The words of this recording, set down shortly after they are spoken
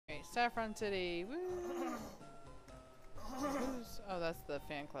Okay, Saffron City. Woo! Oh, that's the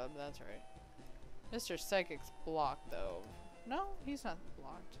fan club. That's right. Mr. Psychic's blocked, though. No, he's not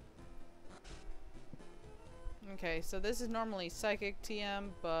blocked. Okay, so this is normally Psychic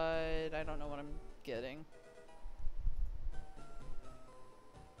TM, but I don't know what I'm getting.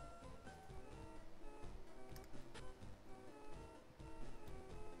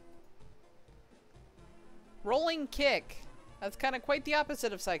 Rolling Kick. That's kind of quite the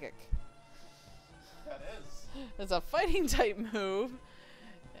opposite of Psychic. That is. It's a fighting type move.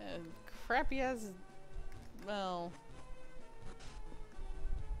 And crappy as... well...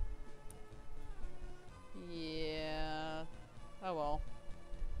 yeah... oh well.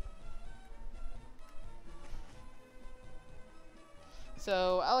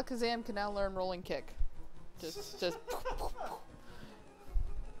 So, Alakazam can now learn Rolling Kick. Just...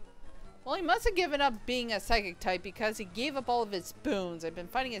 Well, he must have given up being a Psychic type because he gave up all of his spoons. I've been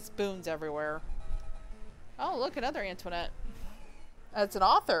finding his spoons everywhere. Oh, look, another Antoinette. That's an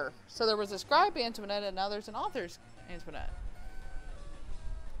author. So there was a scribe Antoinette and now there's an author's Antoinette.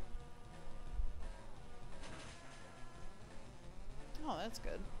 Oh, that's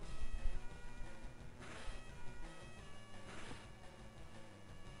good.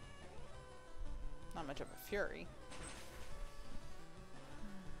 Not much of a fury.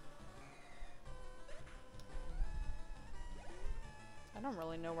 I don't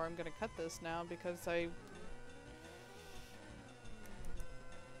really know where I'm gonna cut this now because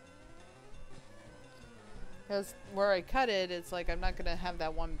because where I cut it, it's like I'm not gonna have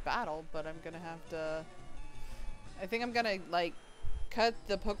that one battle, but I'm gonna have to. I think I'm gonna like cut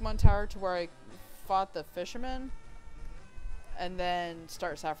the Pokemon Tower to where I fought the fisherman, and then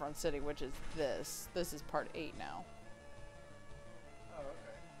start Saffron City, which is this. This is part 8 now. Oh,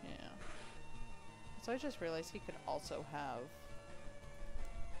 okay. Yeah. So I just realized he could also have.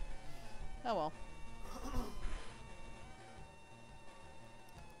 Oh well.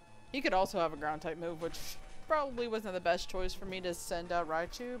 He could also have a ground type move, which probably wasn't the best choice for me to send out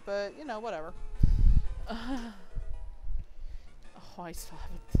Raichu, but you know, whatever. Oh, I still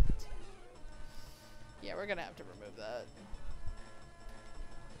haven't. Yeah, we're gonna have to remove that.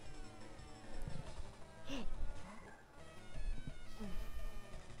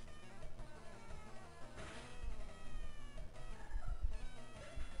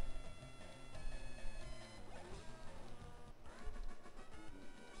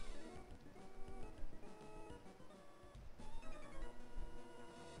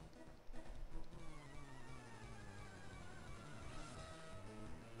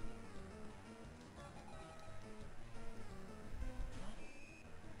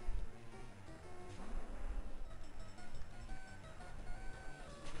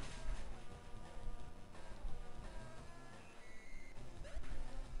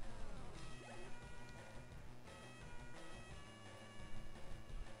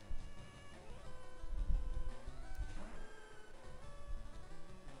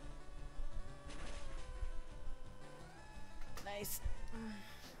 Nice.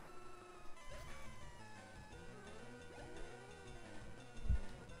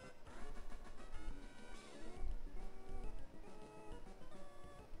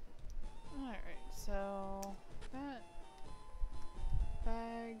 Alright, so that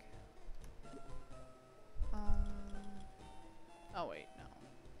bag. Oh wait, no.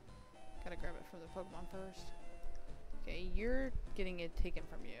 Gotta grab it from the Pokemon first. Okay, you're getting it taken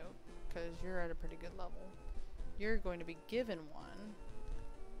from you because you're at a pretty good level. You're going to be given one.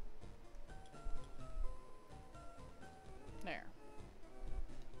 There.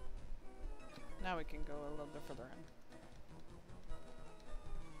 Now we can go a little bit further in.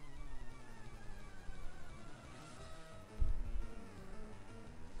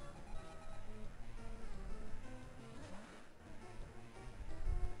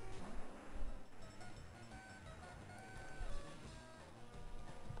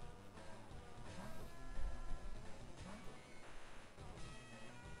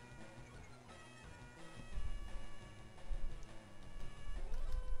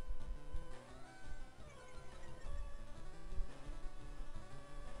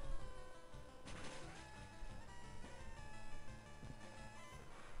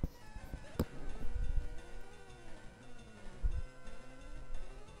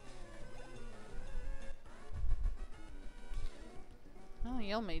 Oh,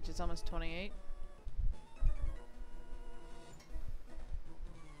 Yell Mage is almost 28.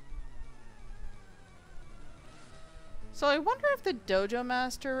 So I wonder if the Dojo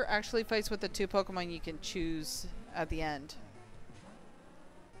Master actually fights with the 2 Pokemon you can choose at the end.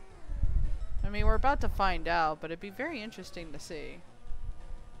 I mean, we're about to find out, but it'd be very interesting to see.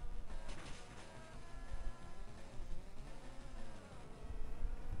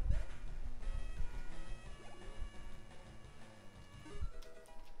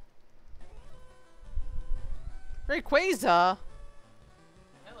 Rayquaza?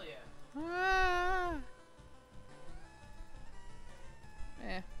 Hell yeah. Ah.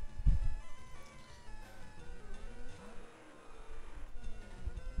 Eh.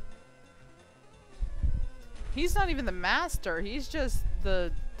 He's not even the master. He's just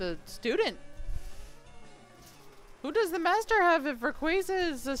the student. Who does the master have if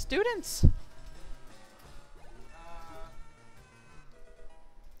Rayquaza is the students?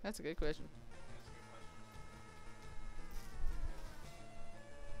 That's a good question.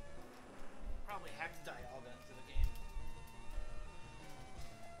 Probably hacked Dialga into the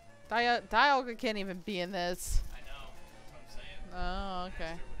game. Dialga can't even be in this. I know. That's what I'm saying. Oh,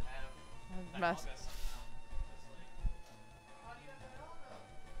 okay. Master would have Mas- Dialga somehow. It's like, how do you have Dialga?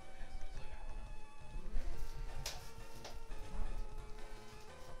 Master's like,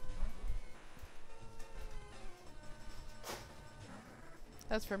 I don't know.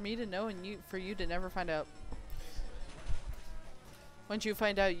 That's for me to know and for you to never find out. Once you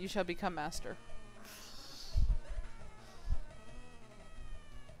find out, you shall become master.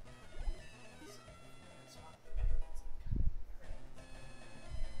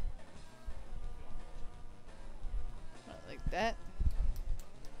 Not like that.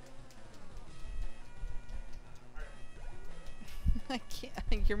 I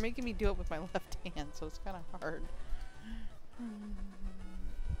can't. You're making me do it with my left hand, so it's kind of hard.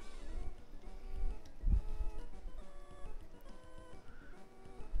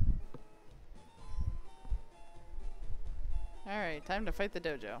 Alright, time to fight the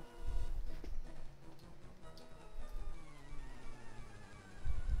dojo.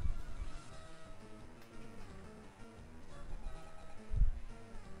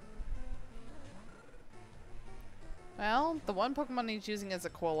 Well, the one Pokemon he's using is a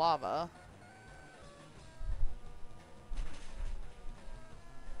Quilava.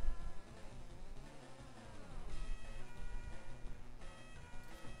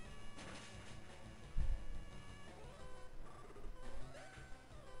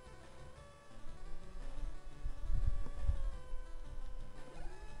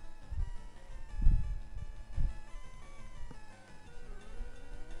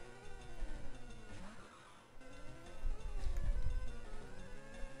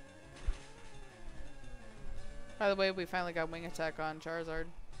 By the way, we finally got Wing Attack on Charizard.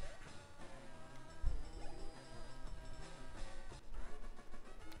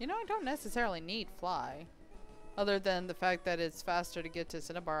 You know, I don't necessarily need Fly. Other than the fact that it's faster to get to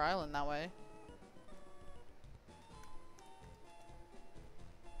Cinnabar Island that way.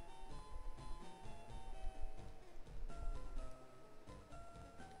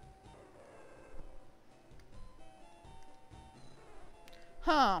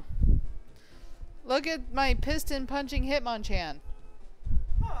 Huh. Look at my piston punching Hitmonchan.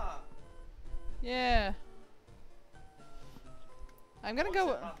 Huh. Yeah. I'm gonna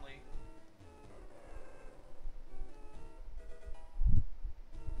go. Huntley?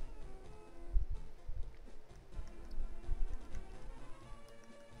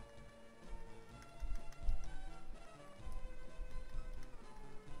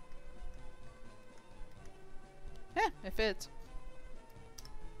 Yeah, it fits.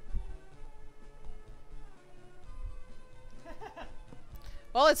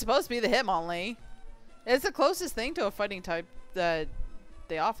 Well, it's supposed to be the Hitmonlee. It's the closest thing to a fighting type that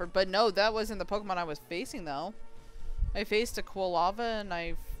they offered. But no, that wasn't the Pokemon I was facing, though. I faced a Quilava, and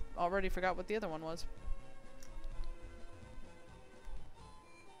I already forgot what the other one was.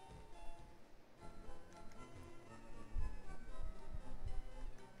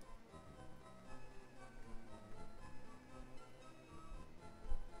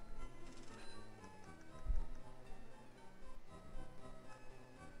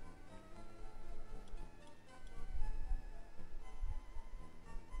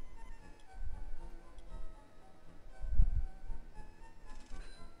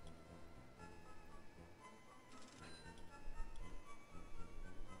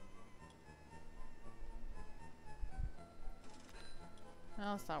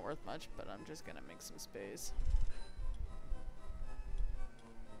 Well, it's not worth much, but I'm just gonna make some space.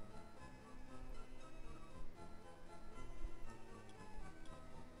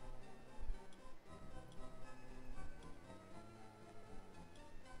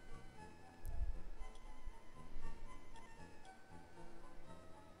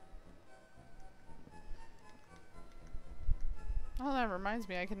 Oh, that reminds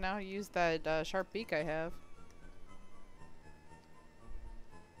me, I can now use that sharp beak I have.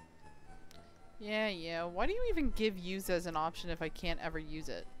 Yeah. Why do you even give use as an option if I can't ever use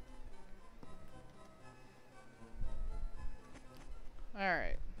it?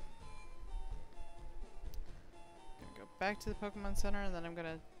 Alright. back to the Pokemon Center, and then I'm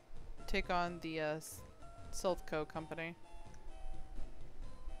gonna take on the Silphco company.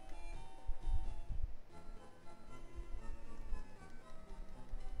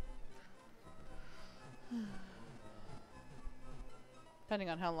 Depending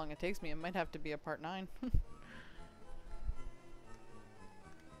on how long it takes me, it might have to be a part 9.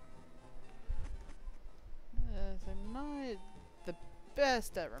 As I'm not the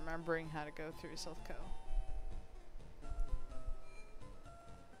best at remembering how to go through Silphco.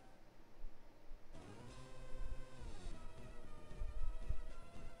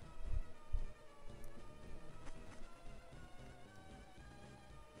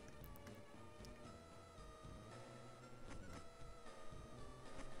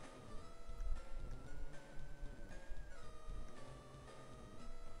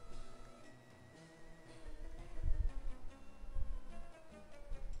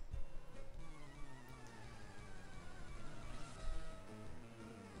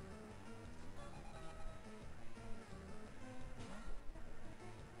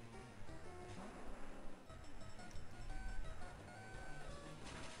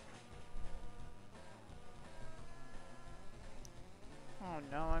 Oh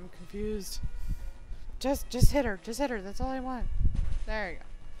no, I'm confused. Just hit her. Just hit her. That's all I want. There you go.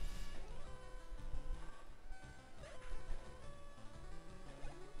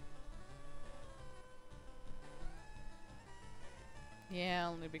 Yeah,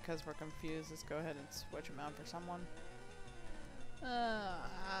 only because we're confused. Let's go ahead and switch him out for someone.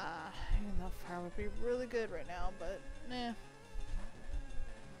 Even though fire would be really good right now, but nah.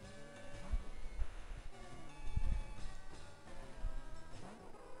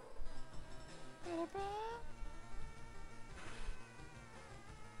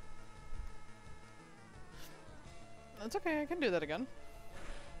 That's okay, I can do that again.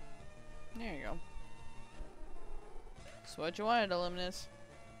 There you go. That's what you wanted, Illuminus.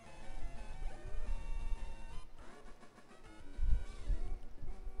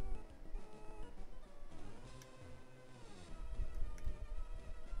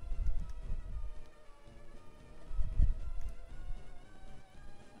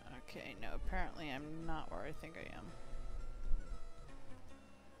 Okay, no, apparently I'm not where I think I am.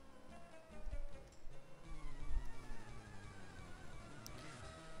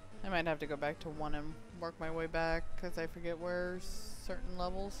 I might have to go back to 1 and work my way back, because I forget where certain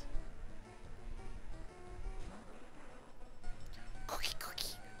levels. Cookie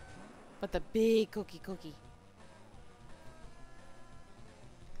cookie! But the big cookie cookie.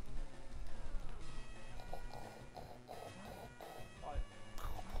 What?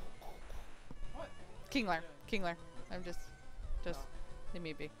 What? Kingler. Kingler. I'm just leave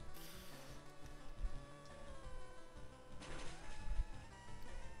me be.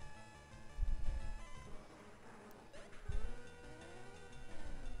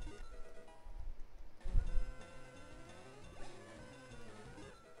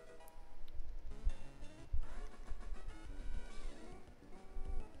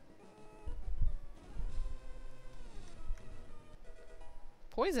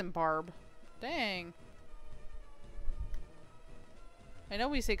 Poison barb. Dang. I know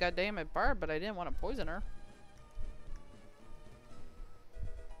we say goddamn it barb, but I didn't want to poison her.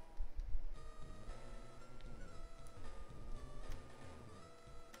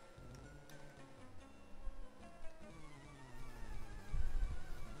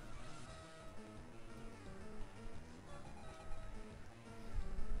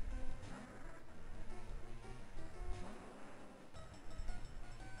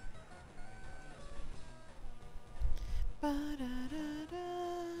 Ba-da-da-da.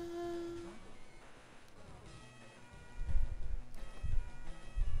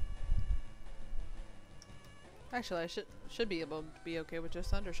 Actually, I should be able to be okay with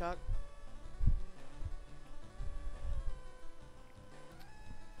just Thundershock.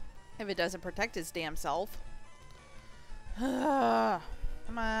 If it doesn't protect its damn self.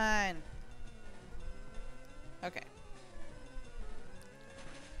 Come on. Okay.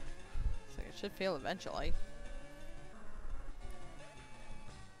 Looks like it should fail eventually.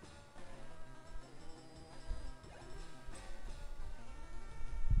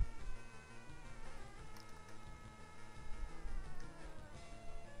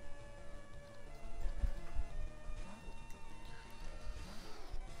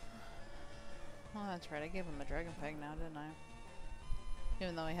 Oh, that's right. I gave him a Dragon Fang now, didn't I?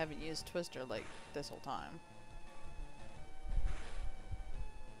 Even though I haven't used Twister like this whole time.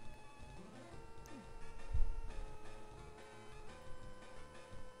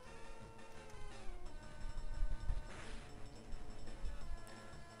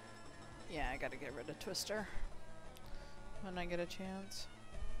 Yeah, I gotta get rid of Twister. when I get a chance.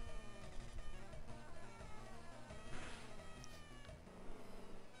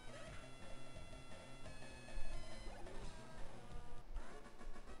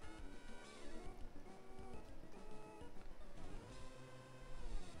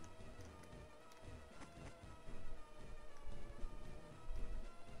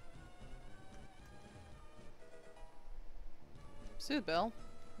 Soothe Bill.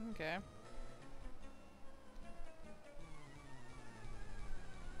 Okay.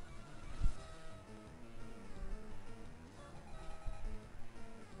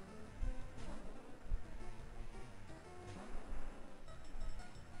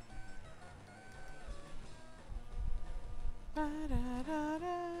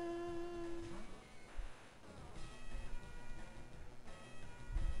 Ba-da-da-da.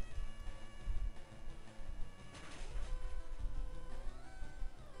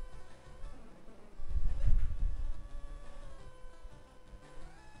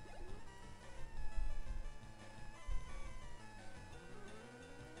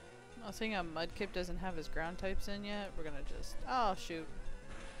 Well, seeing how Mudkip doesn't have his ground types in yet, we're gonna just... Oh, shoot.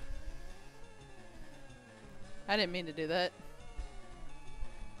 I didn't mean to do that.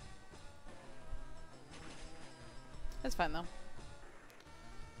 That's fine, though.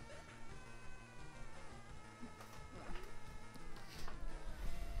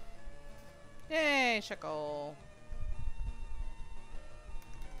 Yay, Shuckle.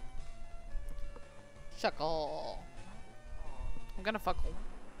 Shuckle. I'm gonna fuckle.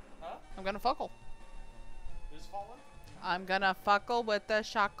 Huh? I'm gonna fuckle. Who's falling? I'm gonna fuckle with the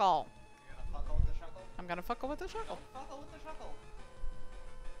Shuckle. You're gonna fuckle with the shuckle? I'm gonna fuckle with the Shuckle. Don't fuckle with the shuckle.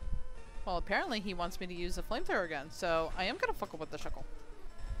 Well, apparently he wants me to use the flamethrower again, so I am gonna fuckle with the Shuckle.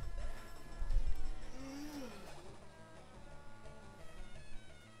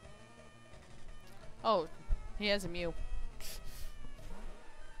 Oh, he has a Mew.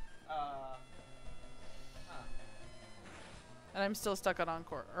 Huh. And I'm still stuck on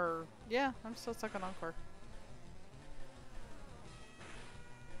Encore. Or, yeah, I'm still stuck on Encore.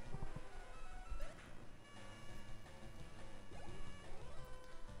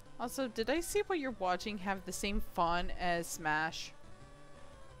 Also, did I see what you're watching have the same font as Smash?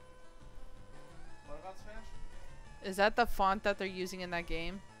 What about Smash? Is that the font that they're using in that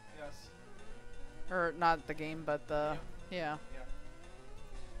game? Yes. Or not the game, but the... Yeah. Yeah.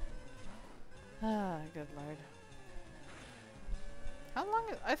 Ah, good lord. How long?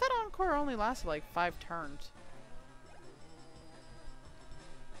 I thought Encore only lasted like 5 turns.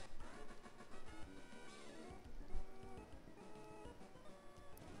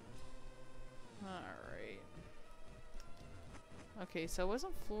 Alright. Okay, so it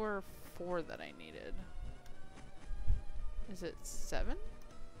wasn't floor 4 that I needed. Is it 7?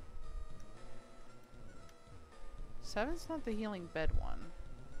 7's not the healing bed one.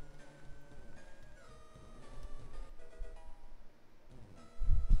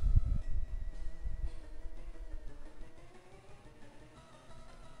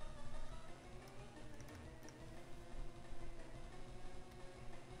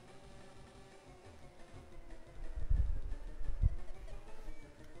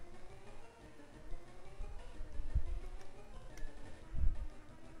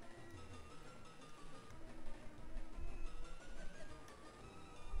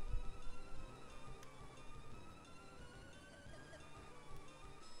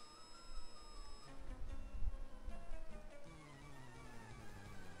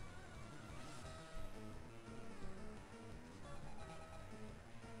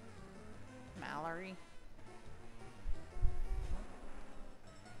 Mallory.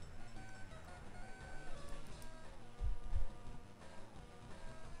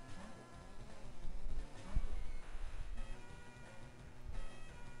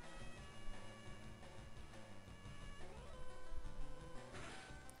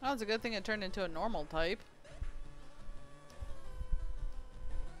 Oh, it's a good thing it turned into a normal type.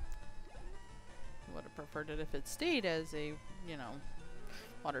 Would have preferred it if it stayed as a, you know,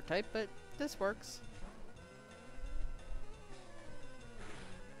 water type, but this works.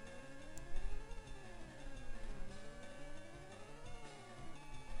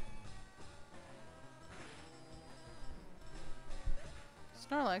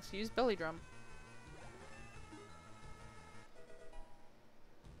 Snorlax, use belly drum.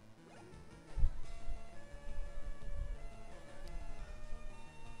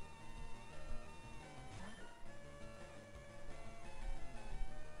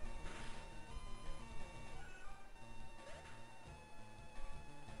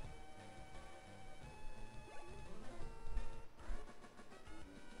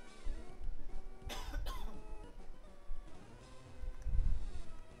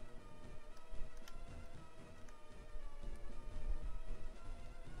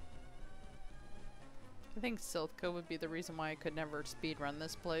 I think Silco would be the reason why I could never speedrun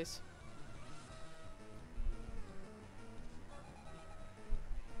this place.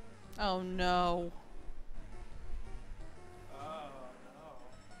 Oh no. Oh no.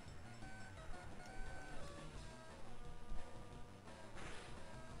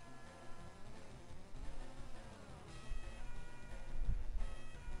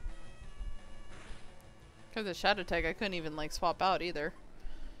 Because of Shadow Tag, I couldn't even like swap out either.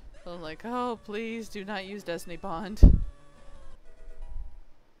 So I'm like, oh please do not use Destiny Bond.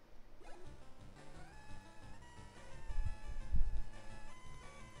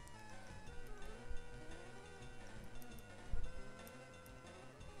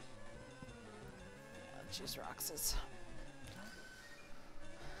 Choose Roxas.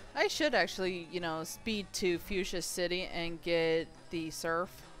 I should actually, you know, speed to Fuchsia City and get the Surf.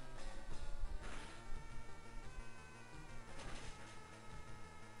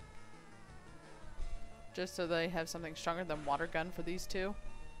 Just so they have something stronger than Water Gun for these two.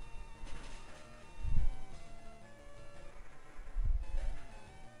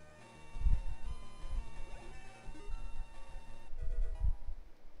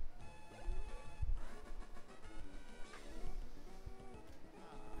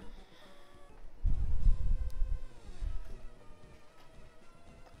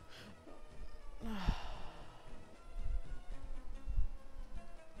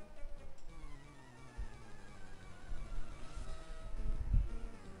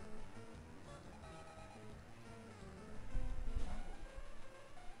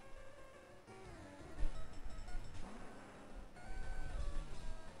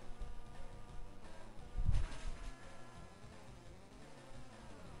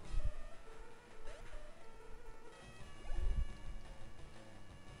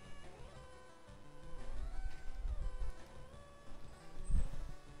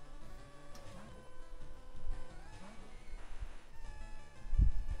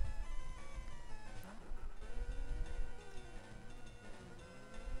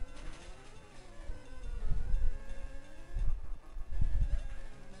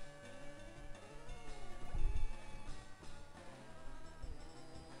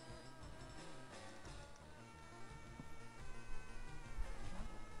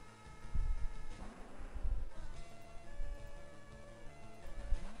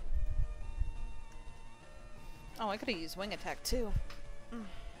 Oh, I could have used Wing Attack too.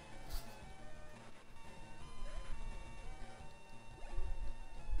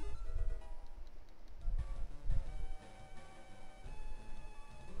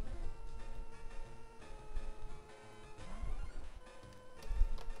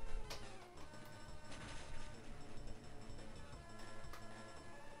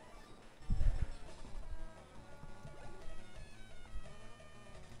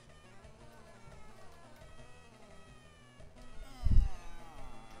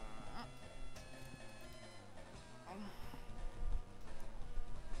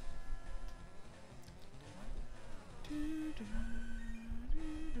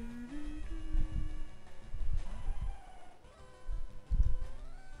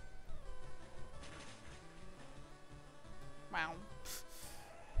 Wow.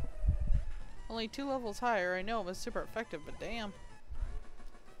 Only 2 levels higher. I know it was super effective, but damn.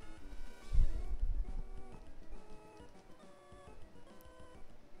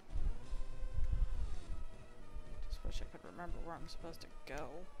 Just wish I could remember where I'm supposed to go.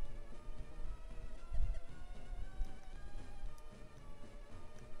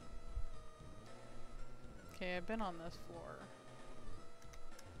 Okay, I've been on this floor.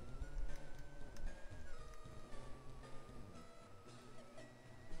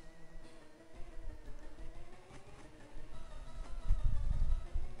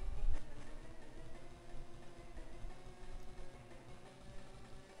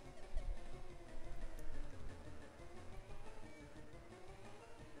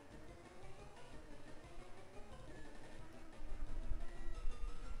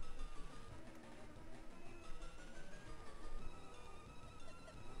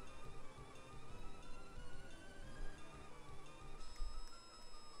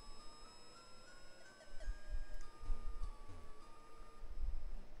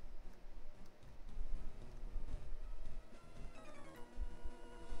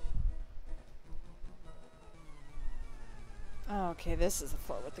 Okay, this is the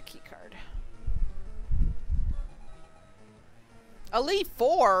floor with the key card. Elite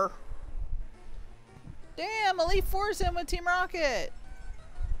 4? Damn, Elite 4's in with Team Rocket.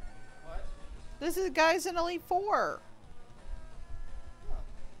 What? This is guys in Elite 4. Huh.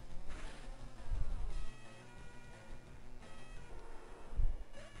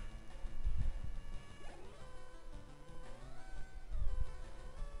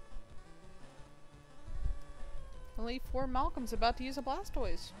 apparently for Malcolm's about to use a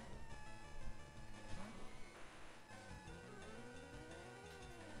Blastoise.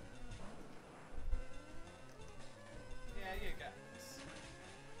 Yeah, you got this.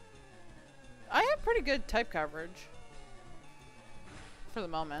 I have pretty good type coverage. For the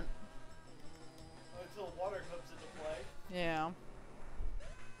moment. Until water comes into play. Yeah.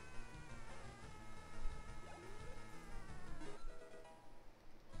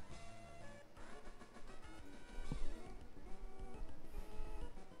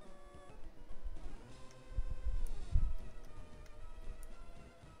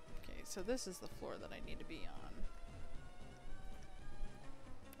 Okay, so this is the floor that I need to be on.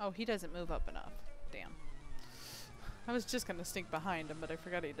 Oh, he doesn't move up enough. Damn. I was just gonna sneak behind him, but I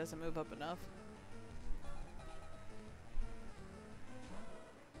forgot he doesn't move up enough.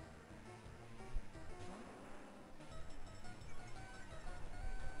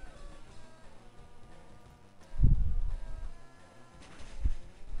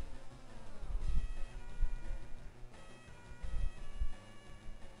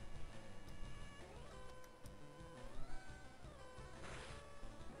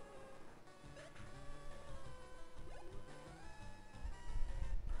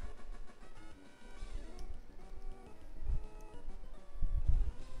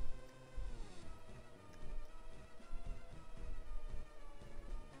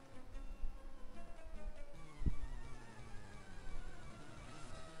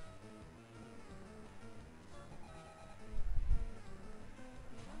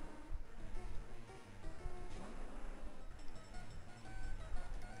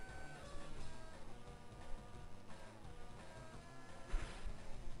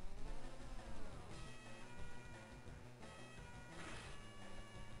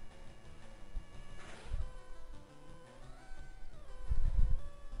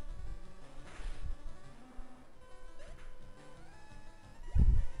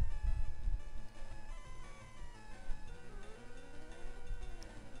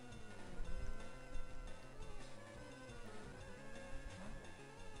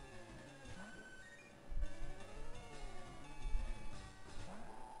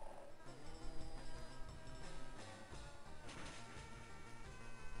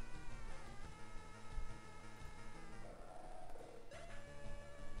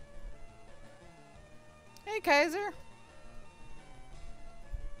 Hey, Kaiser.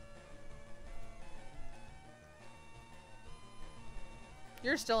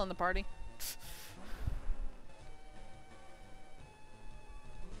 You're still in the party.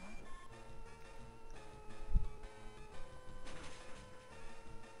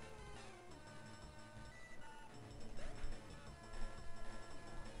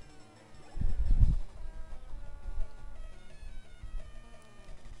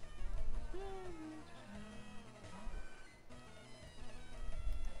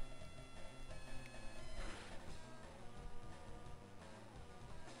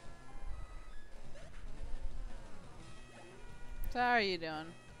 So how are you doing? I'm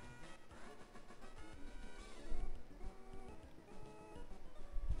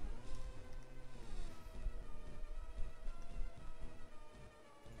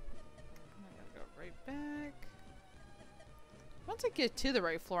gonna go right back. Once I get to the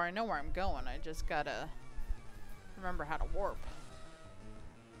right floor, I know where I'm going. I just gotta remember how to warp.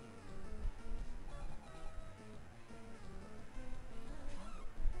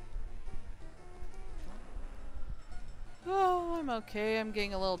 Oh, I'm okay. I'm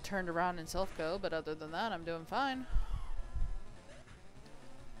getting a little turned around in self-go, but other than that, I'm doing fine.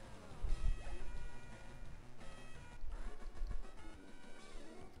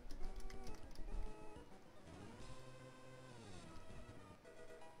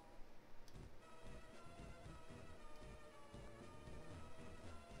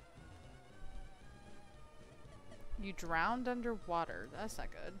 You drowned underwater. That's not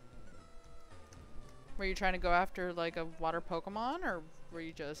good. Were you trying to go after like a water Pokemon, or were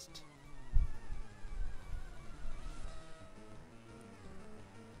you just...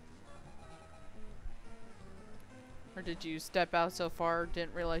 Or did you step out so far,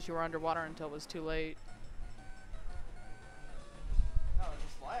 didn't realize you were underwater until it was too late? No,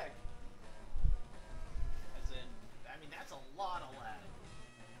 just lag. As in, I mean, that's a lot of lag.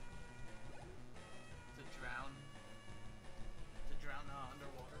 To drown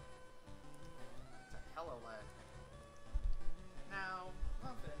underwater. It's a hella lag. Now,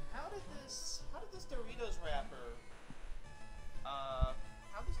 Muffin, how did this Doritos wrapper,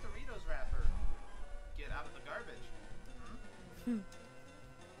 get out of the garbage? Hmm?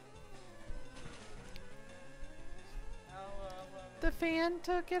 The fan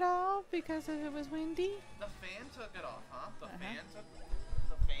took it off because it was windy? The fan took it off, huh? The Uh-huh. fan took.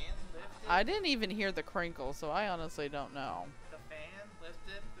 The fan lifted. I didn't even hear the crinkle, so I honestly don't know. The fan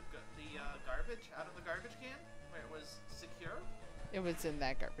lifted the garbage out of the garbage can where it was secure. It was in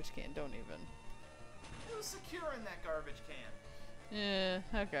that garbage can. Don't even. It was secure in that garbage can. Yeah.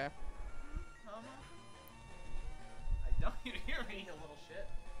 Okay. I don't you hear me, you little shit.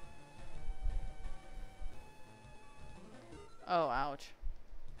 Oh, ouch.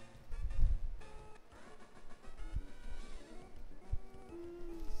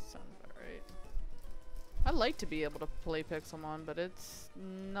 Sounds about right. I'd like to be able to play Pixelmon, but it's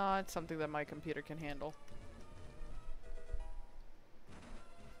not something that my computer can handle.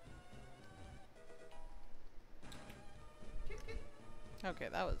 Okay,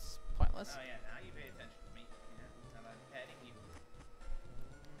 that was pointless. Oh yeah, now you pay attention to me. Yeah, and I'm petting you.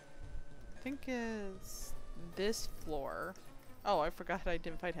 I think it's this floor. Oh, I forgot I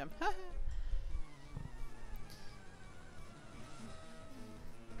didn't fight him. Ollie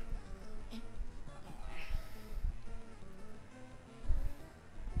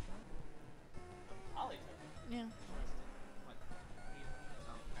took it. Yeah. What? Oh,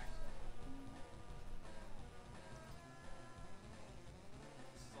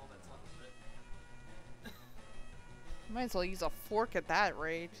 this is all that's left of it. Might as well use a fork at that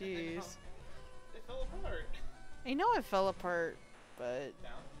rate. Jeez. It fell apart. I know it fell apart, but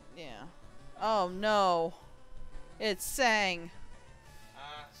Down? yeah. Oh no. It sang.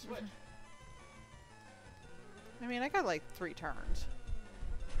 Switch. I mean, I got like 3 turns.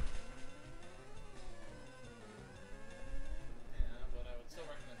 Yeah, but I would still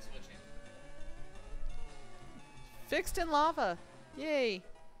recommend switching. Fixed in lava. Yay. Oh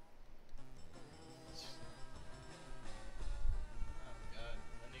god,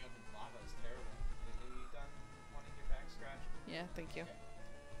 ending up in lava is terrible. Are you done wanting your back scratched? Yeah, thank you. Okay.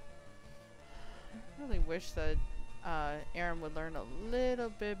 I really wish that Aaron would learn a little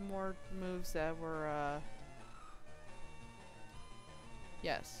bit more moves that were,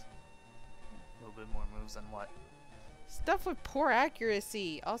 yes. A little bit more moves than what? Stuff with poor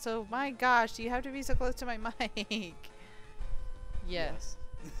accuracy. Also, my gosh, do you have to be so close to my mic? Yes.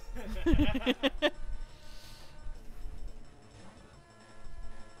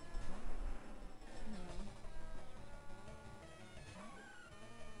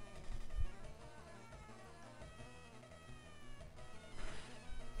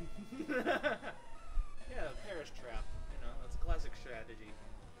 Yeah, Parish Trap. You know, that's a classic strategy.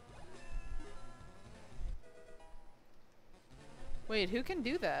 Wait, who can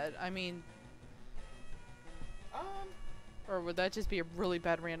do that? I mean, or would that just be a really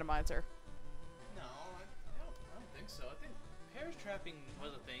bad randomizer? No, I don't think so. I think Parish Trapping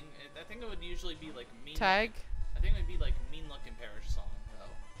was a thing. I think it would usually be like mean. Tag? I think it would be like mean looking Parish song though.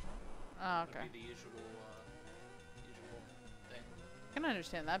 Oh, Would okay. be the usual thing. I can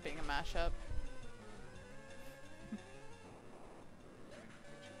understand that being a mashup.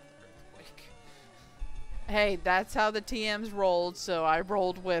 Earthquake. Hey, that's how the TMs rolled, so I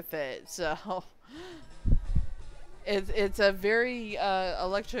rolled with it. So it's a very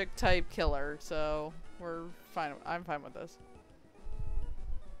electric type killer, so we're fine. I'm fine with this.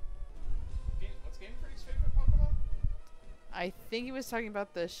 What's Game Freak's favorite Pokemon? I think he was talking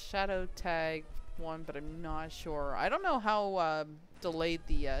about the Shadow Tag one, but I'm not sure. I don't know how delayed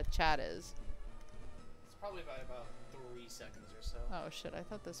the chat is. It's probably by about 3 seconds or so. Oh shit, I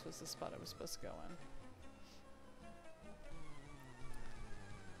thought this was the spot I was supposed to go in.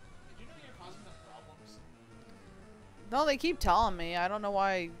 Did you know you're causing them problems? No, they keep telling me. I don't know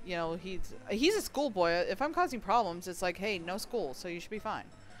why, you know, he's a schoolboy. If I'm causing problems, it's like, hey, no school, so you should be fine.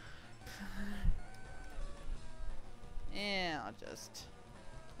 Yeah, I'll just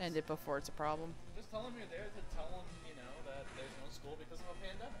end it before it's a problem. Just tell them you're there to tell them, you know, that there's no school because of a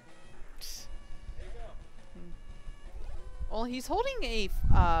pandemic. There you go. Well, he's holding a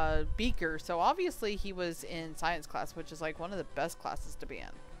beaker, so obviously he was in science class, which is like one of the best classes to be in.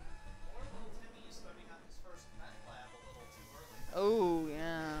 Or little Timmy is starting out his first med lab a little too early. Oh,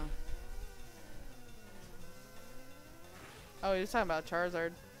 yeah. Oh, he was talking about Charizard.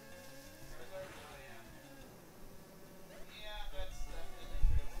 Charizard? Oh, yeah. Yeah, that's definitely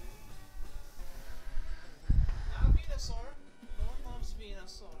true. Now Venusaur. No one loves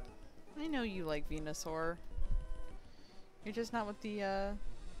Venusaur. I know you like Venusaur. You're just not with the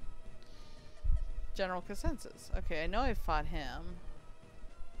general consensus. Okay, I know I fought him.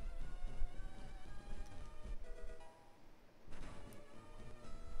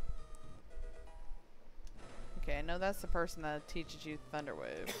 Okay, I know that's the person that teaches you Thunder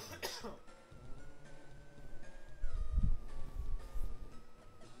Wave.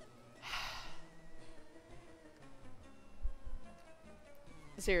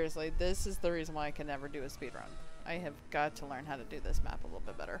 Seriously, this is the reason why I can never do a speed run. I have got to learn how to do this map a little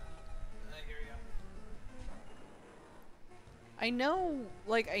bit better. I hear ya.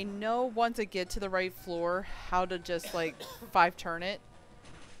 I know once I get to the right floor how to just like 5-turn it.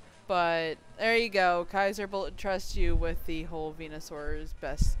 But there you go. Kaiser Bullet trusts you with the whole Venusaur's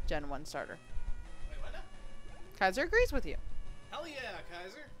best Gen 1 starter. Wait, what now? Kaiser agrees with you. Hell yeah,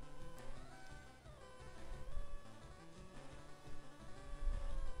 Kaiser.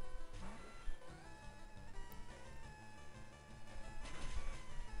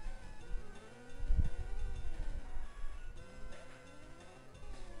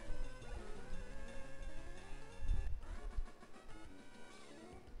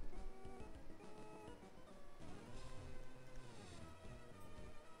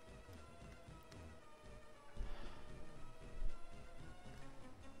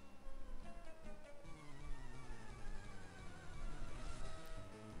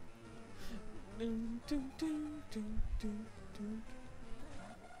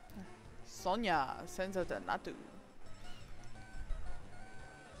 Sonia, Senza de Natu.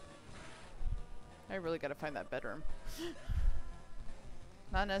 I really gotta find that bedroom.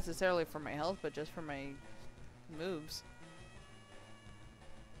 Not necessarily for my health, but just for my moves.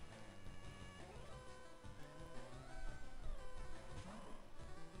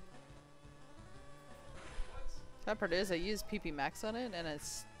 That part is, I use PP Max on it, and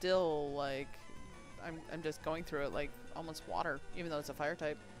it's still like, I'm just going through it like almost water, even though it's a fire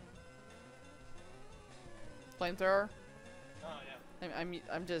type. Flamethrower. Oh yeah.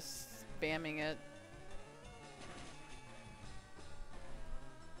 I'm just spamming it.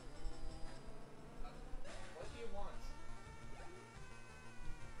 What do you want?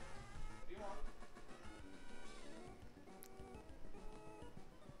 What do you want?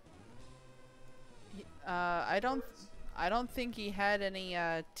 I don't think he had any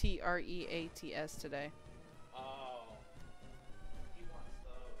TREATS today. Oh. He wants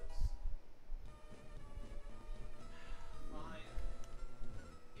those. Fine.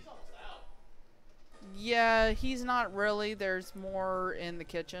 He's almost out. Yeah, he's not really. There's more in the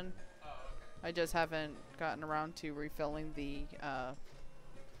kitchen. Oh, okay. I just haven't gotten around to refilling the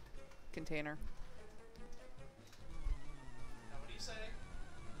container. Now what do you say?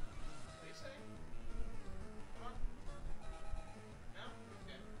 What do you say? Come on. No?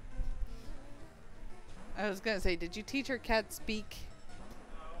 Okay. I was gonna say, did you teach your cat speak?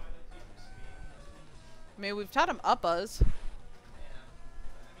 No, I didn't teach him speed. I mean, we've taught him uppas. Yeah.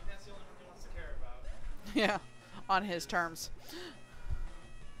 I mean, that's the only one he wants to care about. Yeah, on his terms.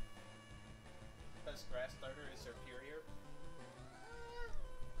 Best grass starter is superior.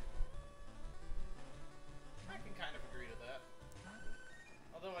 I can kind of agree to that.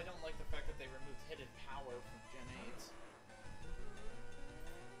 Although I don't like the fact that they removed hidden power from Gen 8s.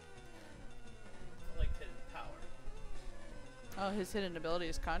 I like hidden power. Oh, his hidden ability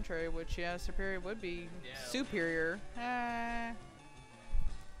is contrary, which, yeah, superior would be Yeah. superior. Ow.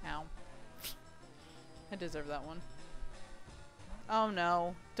 I deserve that one. Oh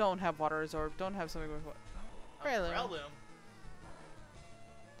no. Don't have water absorb. Don't have something with what? Breloom. Breloom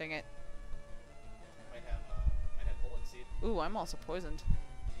Dang it. might have bullet seed. Ooh, I'm also poisoned.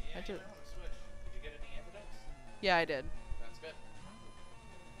 Yeah, I you ju- might want to switch. Did you get any antidotes? Yeah, I did. That's good.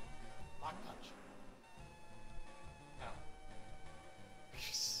 Lock punch. Ow.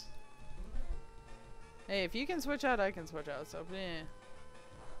 Hey, if you can switch out, I can switch out, so eh.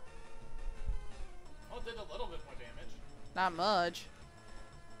 Oh, it did a little bit more damage. Not much.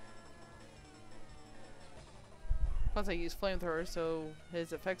 Plus I use flamethrower, so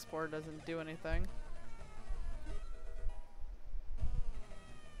his effect spore doesn't do anything.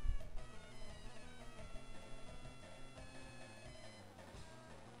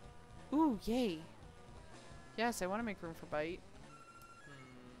 Ooh, yay. Yes, I want to make room for bite.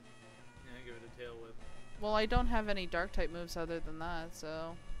 Yeah, give it a tail whip. Well, I don't have any dark type moves other than that,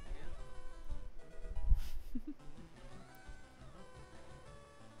 so.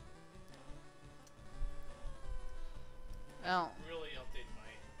 Oh. Really update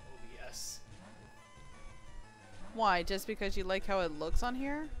my OBS. Why? Just because you like how it looks on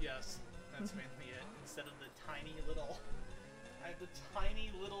here? Yes, that's mainly it. Instead of the tiny little, I have the tiny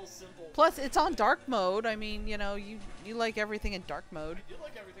little simple. Plus, it's on dark mode. I mean, you know, you like everything in dark mode. I do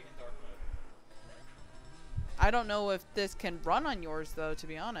like everything in dark mode. I don't know if this can run on yours, though, to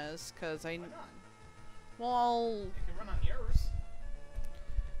be honest, because Why not? Well, It can run on yours.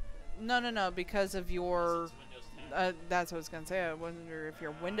 no, because of your... Since Windows 10. that's what I was going to say. I wonder if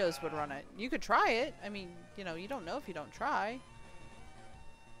your Windows would run it. You could try it. I mean, you know, you don't know if you don't try.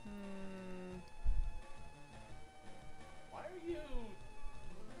 Why are you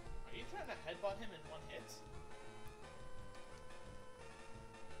headbutt him in one hit?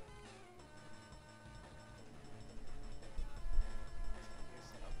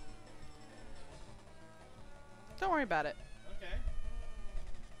 Don't worry about it. Okay.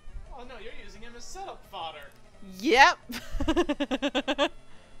 Oh no, you're using him as setup fodder. Yep.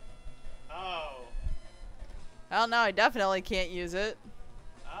 Oh. Well, now I definitely can't use it.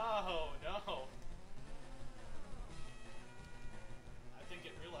 Oh no. I think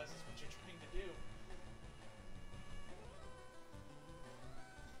it realizes what you're trying to do.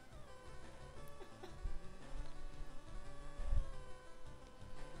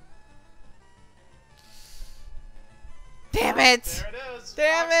 Damn it! There it is.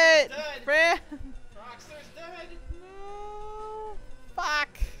 Damn Froxter's it! Dead. Fran! Froxter's dead. No. Fuck.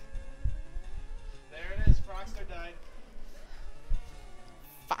 There it is. Froxter died.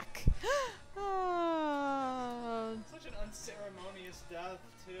 Fuck. Such an unceremonious death,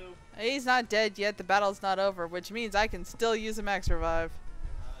 too. He's not dead yet. The battle's not over, which means I can still use a max revive.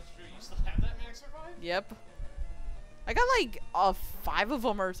 That's true. You still have that max revive? Yep. I got like 5 of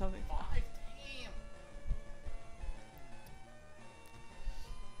them or something. 5?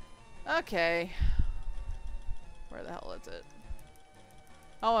 Damn. Okay. Where the hell is it?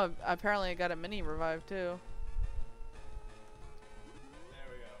 Oh, apparently I got a mini revive too. There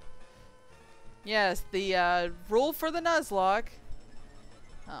we go. Yes, the rule for the Nuzlocke.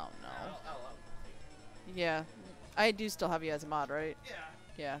 Oh no. Yeah, I do still have you as a mod, right? Yeah.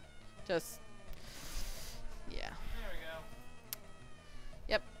 Yeah. Just. Yeah. There we go.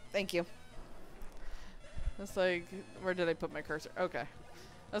 Yep. Thank you. It's like, where did I put my cursor? Okay.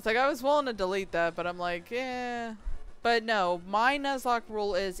 I was like, I was willing to delete that, but I'm like, yeah. But no, my Nuzlocke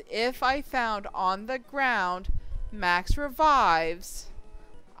rule is if I found on the ground max revives,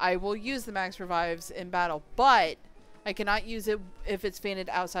 I will use the max revives in battle, but I cannot use it if it's fainted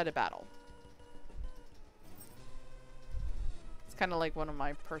outside of battle. It's kind of like one of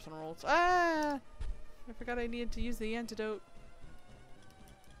my personal rules. Ah! I forgot I needed to use the antidote.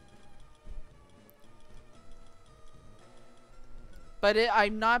 But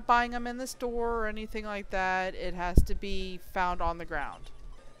I'm not buying them in the store or anything like that. It has to be found on the ground.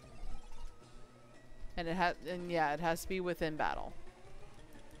 And it has to be within battle.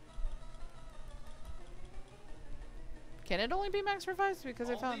 Can it only be max revives?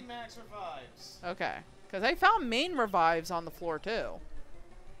 Because I found Only max revives. Okay. Because I found main revives on the floor too.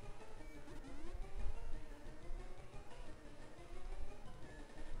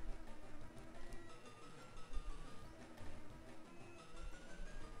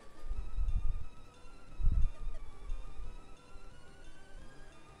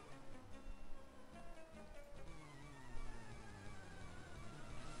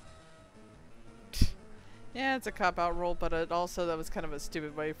 Yeah, it's a cop-out rule, but that was kind of a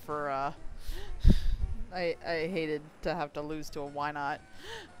stupid way for, I hated to have to lose to a why not.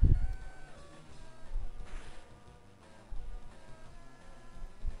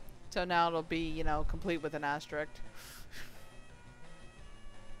 So now it'll be, you know, complete with an asterisk.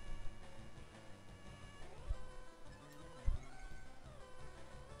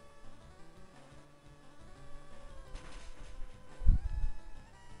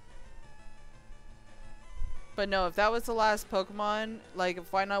 But no, if that was the last Pokemon, like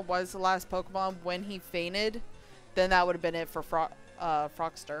if Why Not was the last Pokemon when he fainted, then that would have been it for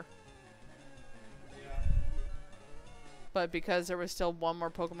Froxter. Yeah. But because there was still one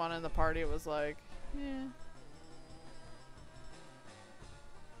more Pokemon in the party, it was like, yeah.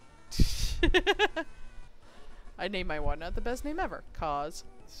 I named my Why Not the best name ever. Cause.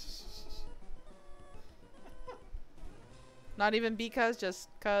 Not even because, just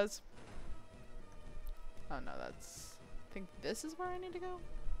cause. Oh no, that's... I think this is where I need to go?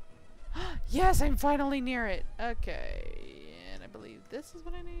 Yes, I'm finally near it! Okay, and I believe this is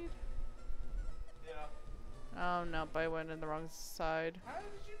what I need? Yeah. Oh no, I went in the wrong side. How did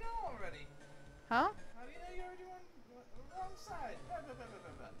you know already? Huh? How do you know you already went the wrong side?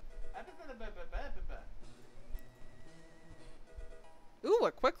 Ooh,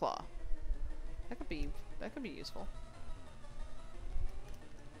 a Quick Claw. That could be useful.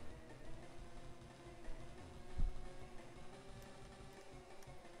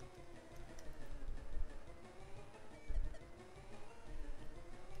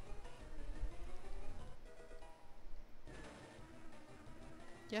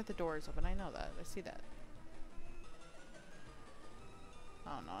 Yeah, the door is open. I know that. I see that.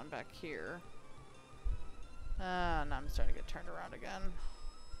 Oh no, I'm back here. Now I'm starting to get turned around again.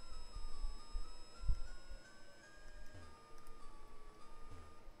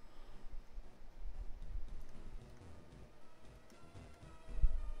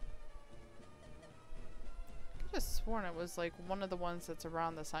 sworn it was like one of the ones that's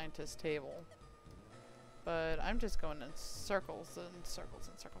around the scientist table. But I'm just going in circles and circles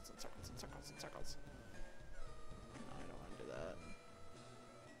and circles and circles and circles and circles. No, I don't want to do that.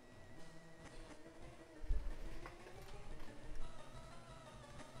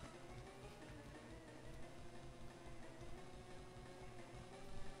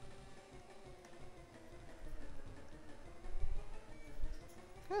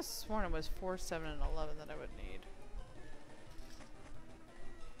 I could have sworn it was 4, 7, and 11 that I would need.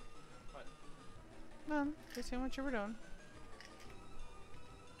 What? Just seeing what you were doing.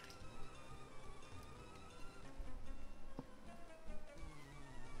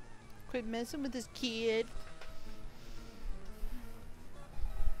 Quit messing with this kid.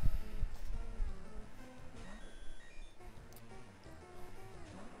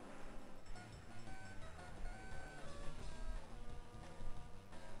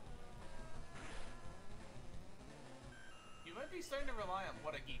 You might be starting to rely on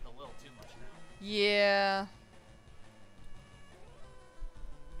What a Geek a little too much now. Yeah.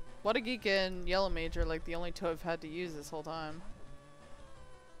 What a Geek and Yellow Mage are like the only two I've had to use this whole time.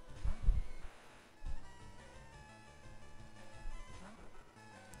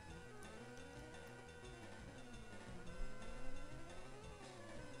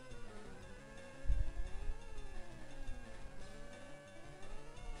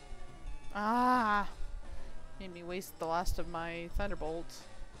 Ah! Made me waste the last of my Thunderbolts.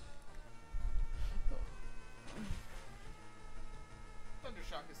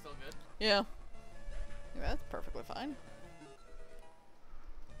 Thundershock is still good. Yeah. Yeah, that's perfectly fine.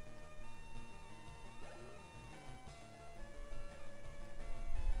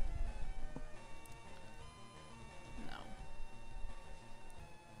 No.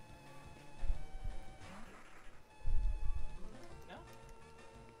 No?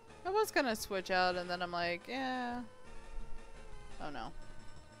 I was gonna switch out and then I'm like, yeah. Oh no.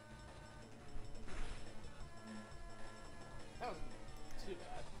 That wasn't too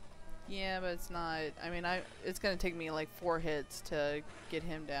bad. Yeah, but it's not. I mean, it's gonna take me like 4 hits to get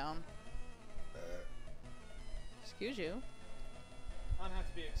him down. Excuse you. I don't have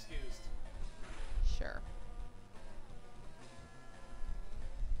to be excused. Sure.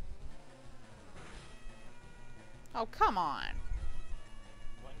 Oh, come on.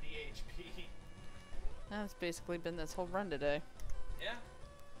 1d HP. That's basically been this whole run today. Yeah.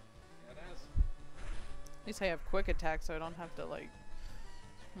 Yeah, it has. At least I have quick attack, so I don't have to like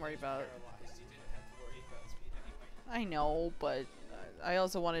worry about. Paralyzed. You didn't have to worry about speed anyway. I know, but I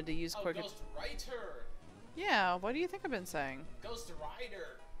also wanted to use quick. Ghost Rider. Yeah. What do you think I've been saying? Ghost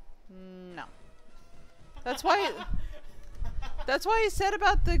Rider. No. That's why. That's why I said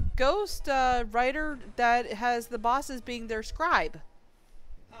about the ghost writer that has the bosses being their scribe.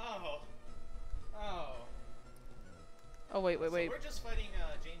 Oh. Oh. Oh wait. So we're just fighting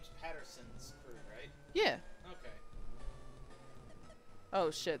James Patterson's crew, right? Yeah. Okay.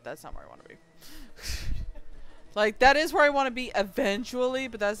 Oh shit, that's not where I want to be. Like, that is where I want to be eventually,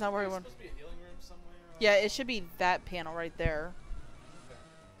 but that's not where I want. Supposed to be a healing room somewhere. Yeah, it should be that panel right there.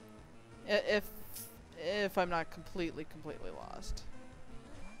 Okay. If I'm not completely lost,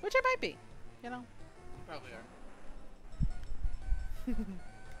 which I might be, you know. Probably are.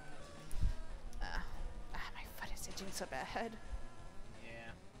 My foot is itching so bad.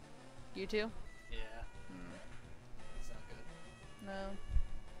 Yeah. You too? Yeah. Hmm. It's not good. No.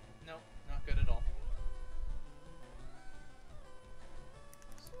 Nope, not good at all.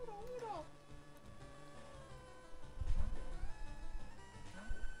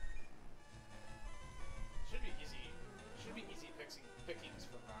 Should be easy. Should be easy pickings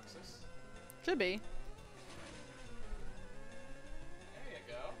from Roxas. Should be. There you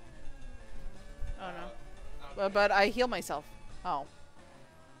go. Oh no. Okay. But I heal myself. Oh.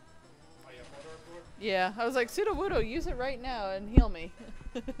 Oh, you have water report? Yeah. I was like, Sudowoodo, use it right now and heal me.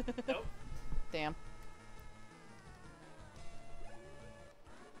 Nope. Damn.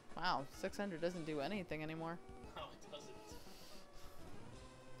 Wow, 600 doesn't do anything anymore. No, it doesn't.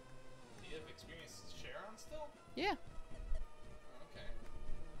 Do you have experience with Sharon still? Yeah. Okay.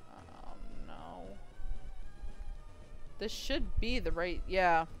 No. This should be the right.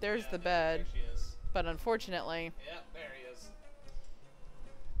 Yeah, there's the bed. There she is. But unfortunately, Yep, there he is.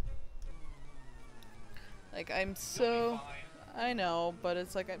 like, I'm You'll so. be fine. I know, but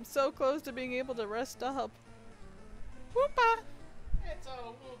it's like I'm so close to being able to rest up. Whoopa! It's a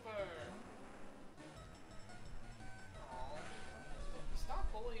whooper. Aw. Stop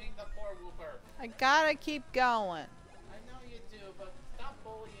bullying the poor whooper. I gotta keep going. I know you do, but stop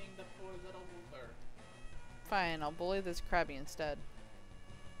bullying the poor little whooper. Fine, I'll bully this Krabby instead.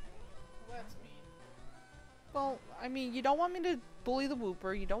 Well, that's mean. Well, I mean, you don't want me to bully the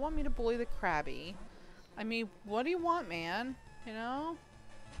Wooper. You don't want me to bully the Krabby. I mean, what do you want, man? You know?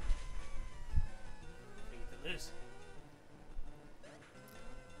 Beat the lose.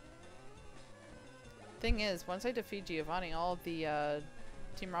 Thing is, once I defeat Giovanni, all of the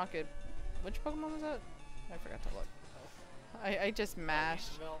Team Rocket... Which Pokemon was that? I forgot to look. I just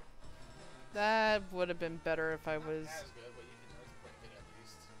mashed. Well, That would have been better if I was... not as good, but you can earthquake it at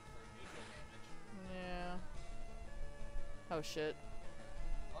least for neutral damage. Yeah. Oh shit.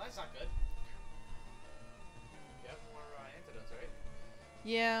 Well, that's not good. You have more antidotes, right?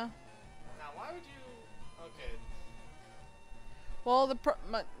 Yeah. Now, why would you... Okay. Well,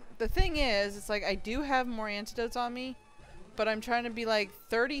 the thing is, it's like I do have more antidotes on me, but I'm trying to be like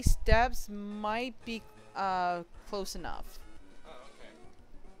 30 steps might be close enough. Oh, okay.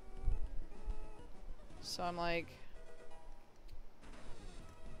 So I'm like,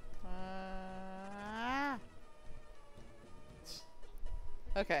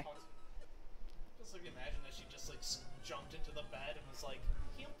 okay. Just like imagine that she just like jumped into the bed and was like,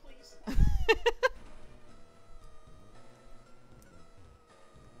 heal please.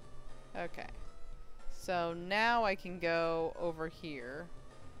 Okay. So now I can go over here.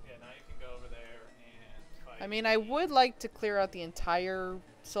 Yeah, now you can go over there and fight. I mean, I would like to clear out the entire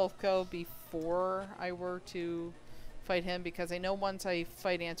Silph before I were to fight him, because I know once I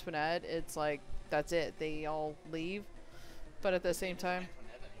fight Antoinette, it's like, that's it. They all leave. But at the same time...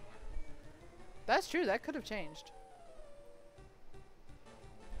 That's true. That could have changed.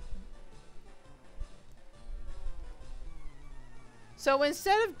 So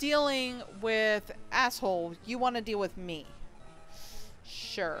instead of dealing with asshole, you want to deal with me.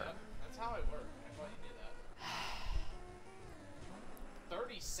 Sure. Yeah, that's how I work. I thought you knew that.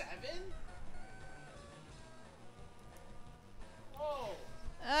 37? Whoa.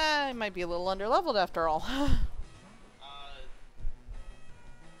 I might be a little underleveled after all.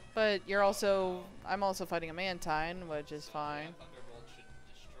 But you're also... I'm also fighting a Mantine, which is fine. Yeah, Thunderbolt should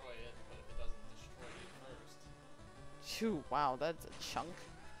destroy it, but if it doesn't destroy it first... Phew, wow, that's a chunk.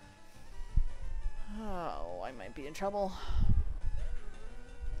 Oh, I might be in trouble.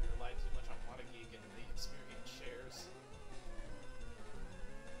 You rely too much on Wadageek and the experience shares.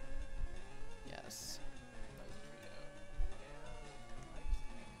 Yes.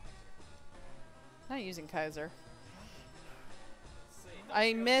 Trio. Not using Kaiser. Say,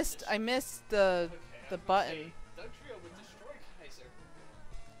 I missed the button. Doug Trio would destroy Kaiser.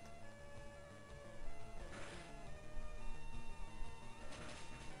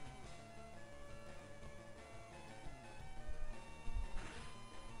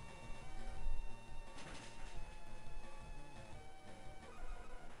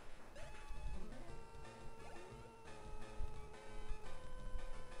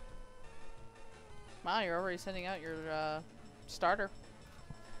 Wow, you're already sending out your starter.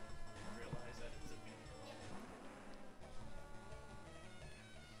 I realize that it's a big...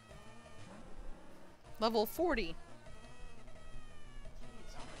 Level 40. Jeez, I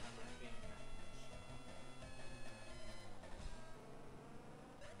don't remember it being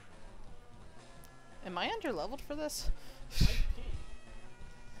that Am I underleveled for this? much. IP.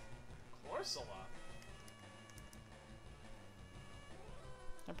 Corsola.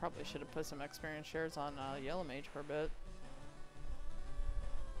 I probably should have put some experience shares on Yellow Mage for a bit.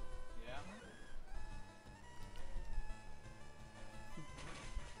 Yeah.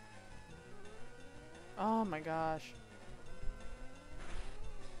 Oh my gosh.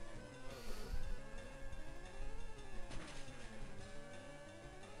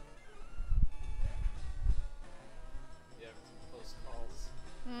 Yeah, some close calls.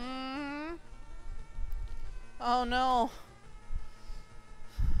 Oh no.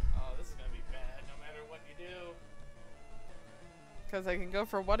 Oh, this is gonna be bad no matter what you do. Because I can go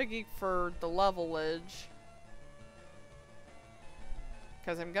for Wadageek for the levelage.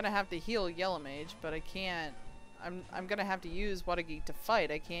 Because I'm gonna have to heal Yellow Mage, but I can't. I'm gonna have to use Wadageek to fight.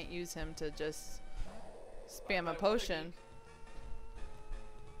 I can't use him to just spam a potion.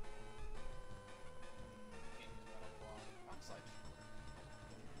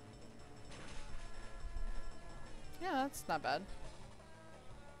 Yeah, that's not bad.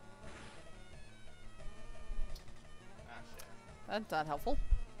 Ah, shit. That's not helpful.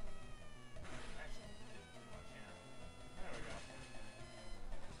 Actually, did too much, yeah. There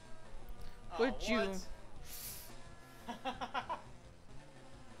we go. Would you? What?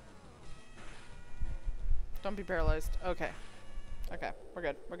 Don't be paralyzed. Okay. Okay, we're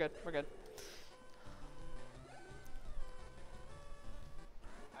good. We're good. We're good.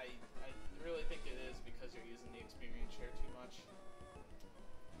 I really think it is because you're using the experience share too much.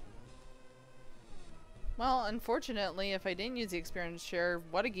 Well, unfortunately, if I didn't use the experience share,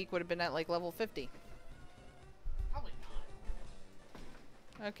 What a Geek would have been at like level 50. Probably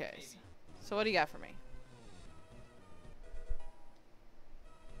not. Okay. Maybe. So what do you got for me?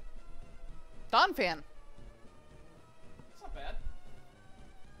 Dawn Fan. It's not bad.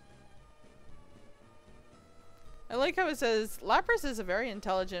 I like how it says Lapras is a very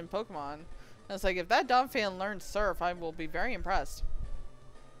intelligent Pokemon. And it's like, if that Dawn Fan learns Surf, I will be very impressed.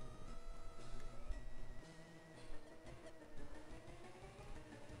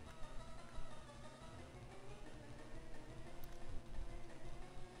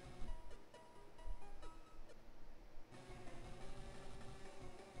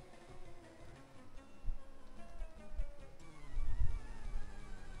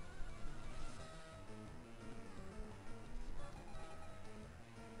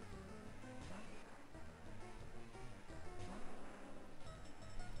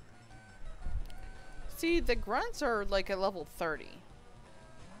 See, the grunts are like at level 30.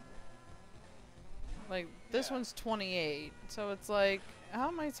 Like, this Yeah. one's 28. So it's like, how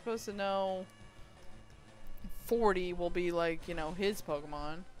am I supposed to know 40 will be like, you know, his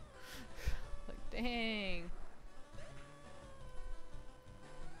Pokemon? Like, dang.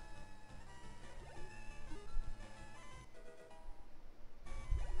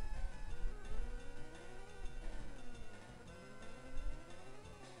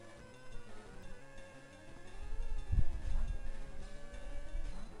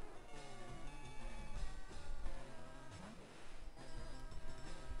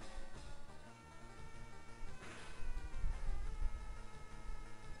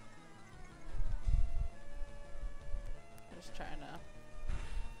 Just trying to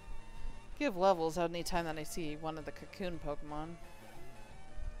give levels any time that I see one of the cocoon Pokemon.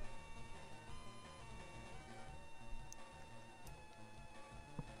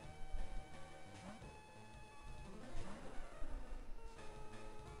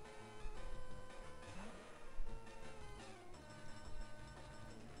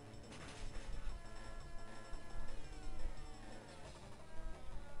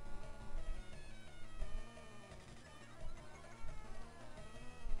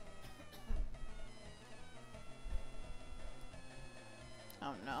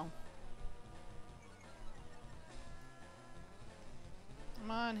 Oh no.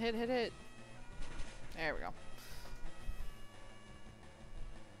 Come on, hit, hit, hit. There we go.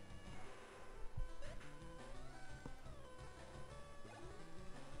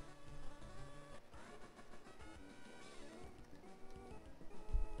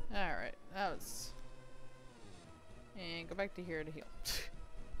 Alright, that was... And go back to here to heal.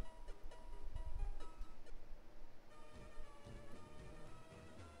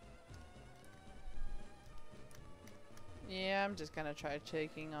 Yeah, I'm just gonna try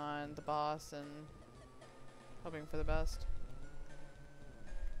taking on the boss and hoping for the best.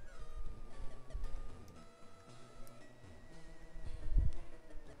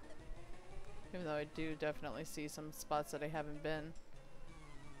 Even though I do definitely see some spots that I haven't been,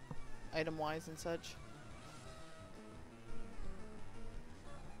 item-wise and such.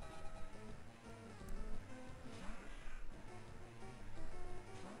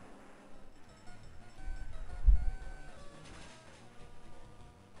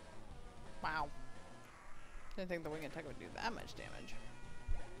 Wow. Didn't think the wing attack would do that much damage.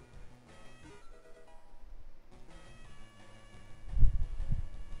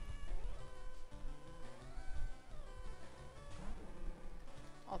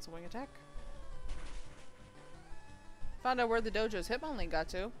 Also wing attack. Found out where the dojo's Hitmonlee got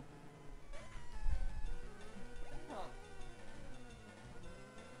to. Huh.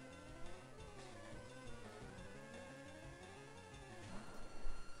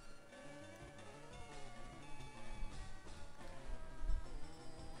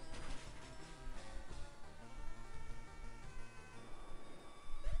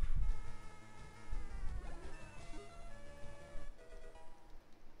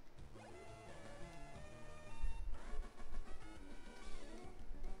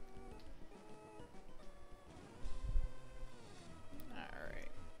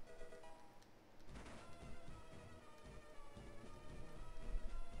 Alright.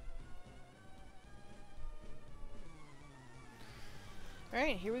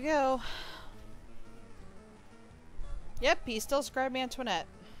 Alright, here we go. Yep, he's still Scribe Antoinette.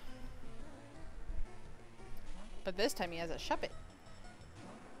 But this time he has a Shuppet.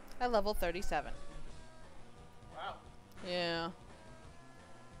 At level 37. Wow. Yeah.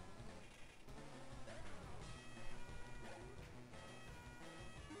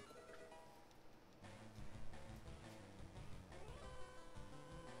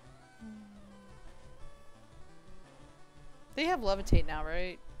 They have levitate now,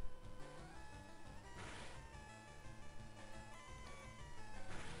 right?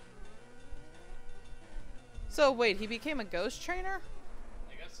 So wait, he became a ghost trainer?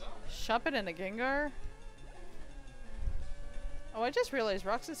 I guess so. Shuppet and a Gengar? Oh, I just realized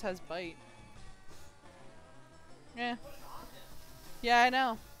Roxas has bite. Yeah. Yeah, I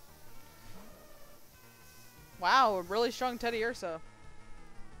know. Wow, a really strong Teddy Ursa.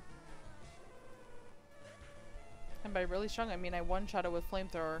 And by really strong, I mean I one-shot it with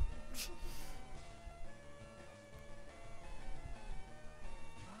Flamethrower.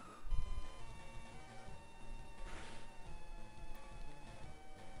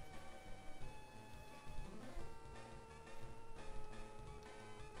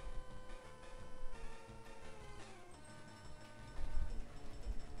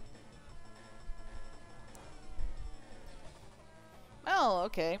 Oh,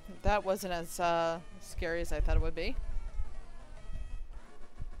 okay. That wasn't as scary as I thought it would be.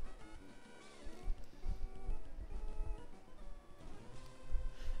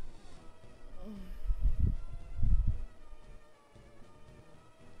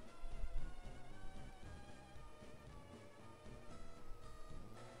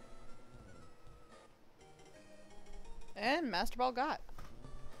 And Master Ball got.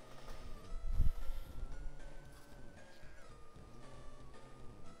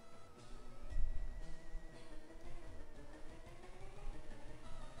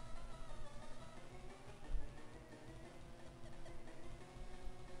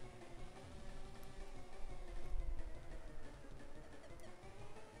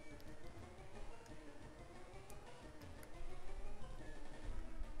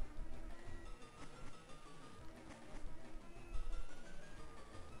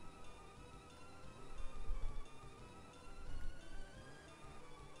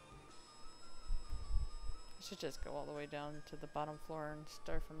 I should just go all the way down to the bottom floor and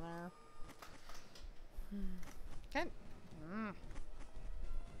start from there. Okay.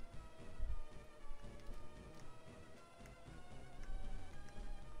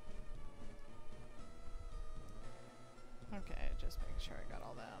 Okay, just make sure I got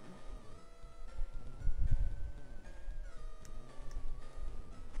all them.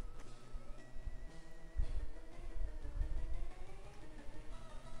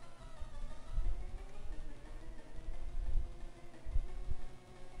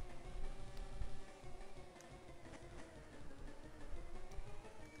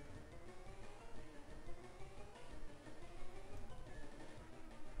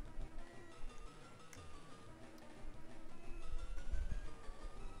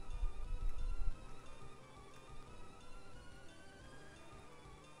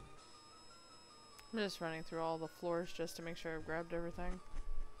 I'm just running through all the floors just to make sure I've grabbed everything.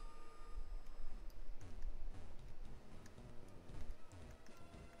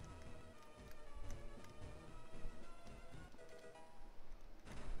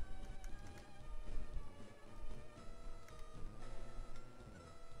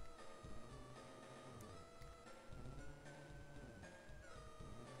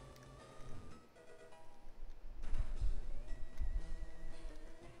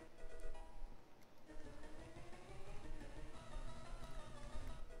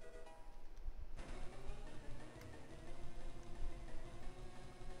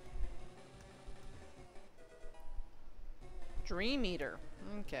 Dream Eater.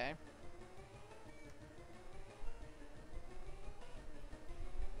 Okay.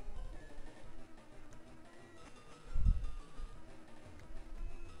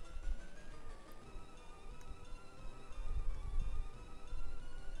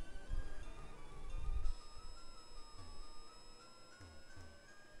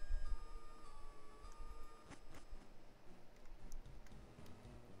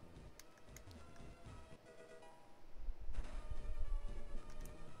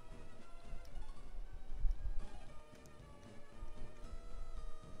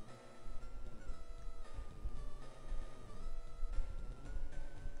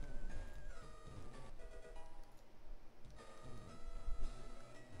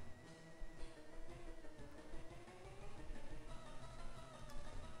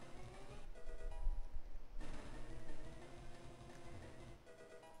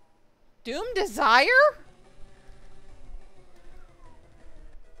 Doom Desire?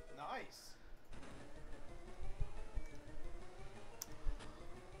 Nice.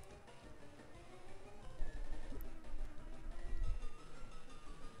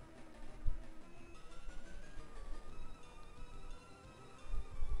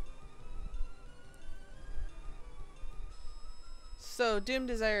 So Doom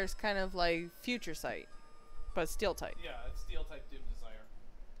Desire is kind of like Future Sight. But steel type. Yeah, it's steel type Doom Desire.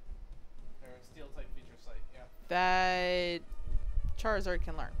 Or steel type feature site, yeah. That Charizard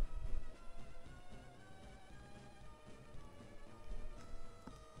can learn.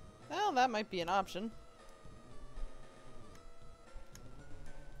 Well, that might be an option.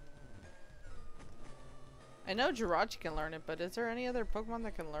 I know Jirachi can learn it, but is there any other Pokemon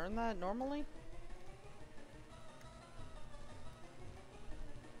that can learn that normally?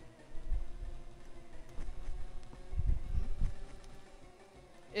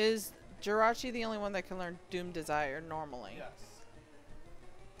 Is Jirachi the only one that can learn Doom Desire normally? Yes.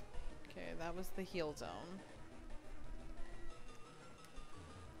 Okay, that was the heal zone.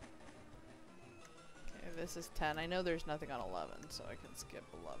 Okay, this is 10. I know there's nothing on 11, so I can skip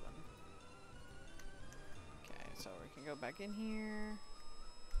 11. Okay, so we can go back in here.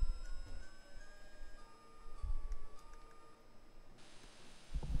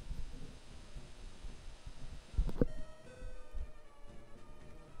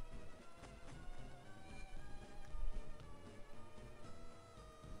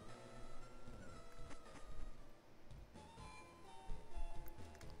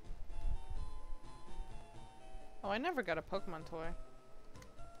 Oh, I never got a Pokemon toy.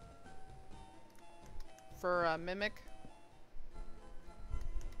 For Mimic.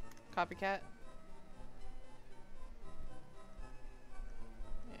 Copycat.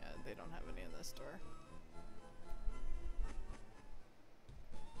 Yeah, they don't have any in this store.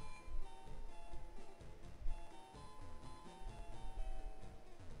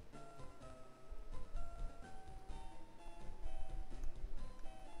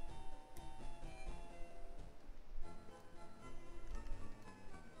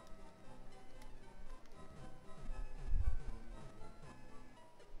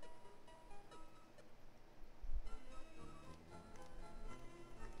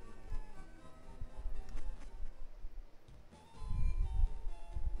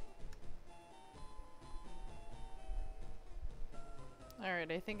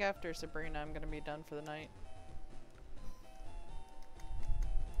 Alright, I think after Sabrina I'm gonna be done for the night.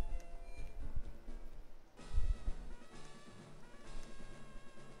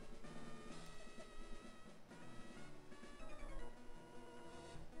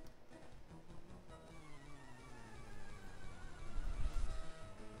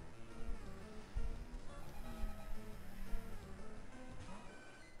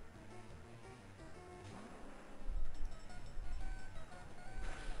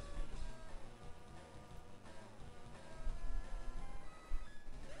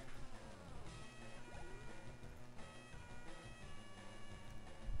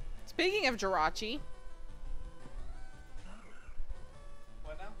 Speaking of Jirachi.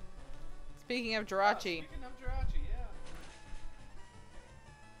 What now? Speaking of Oh, Jirachi. speaking of Jirachi, yeah.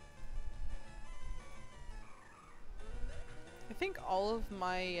 I think all of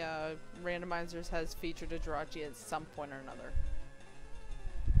my randomizers has featured a Jirachi at some point or another.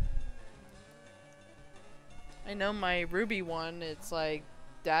 I know my Ruby one, it's like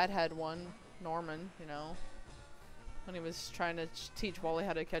Dad had one, Norman, you know, when he was trying to teach Wally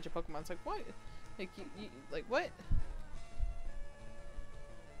how to catch a Pokemon. It's like, what? Like, you like, what?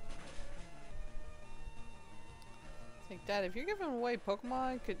 It's like, Dad, if you're giving away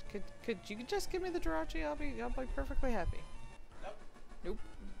Pokemon, could you just give me the Jirachi? I'll be perfectly happy. Nope. Nope.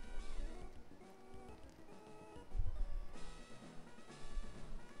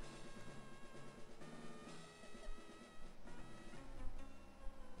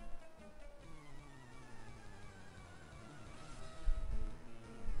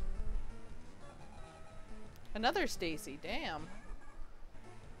 Another Stacy, damn.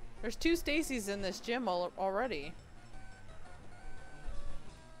 There's 2 Stacys in this gym already.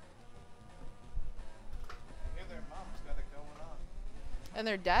 I hear their mom's got it going on. And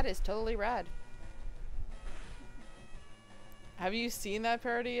their dad is totally rad. Have you seen that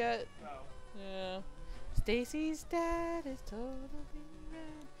parody yet? No. Yeah. Stacy's dad is totally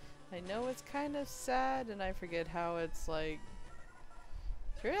rad. I know it's kind of sad, and I forget how it's like.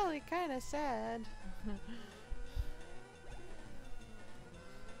 It's really kind of sad.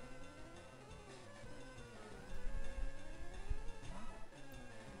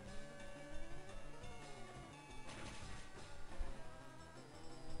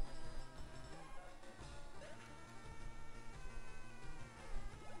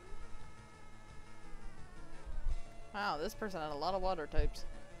 Wow, this person had a lot of water types.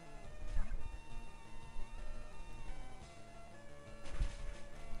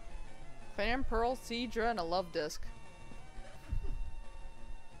 Fan Pearl, Seadra, and a love disc.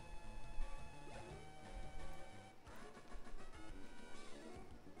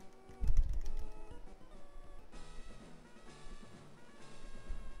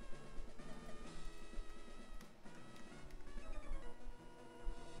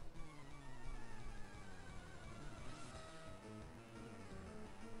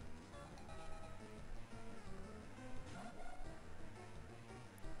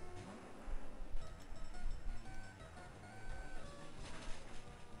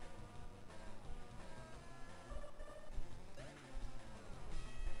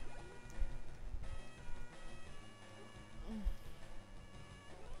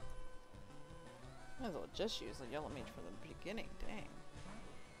 just use a yellow mage from the beginning. Dang.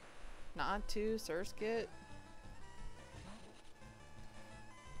 Not to Surskit.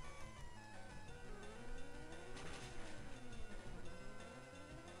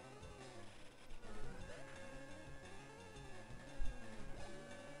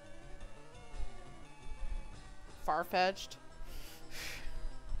 Far-fetched.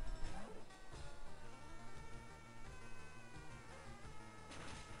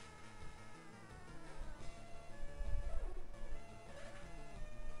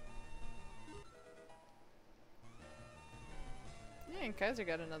 Yeah, and Kaiser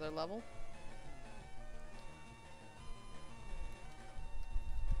got another level.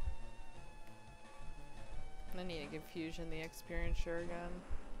 I need to give Fusion the experience share again.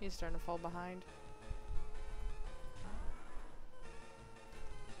 He's starting to fall behind.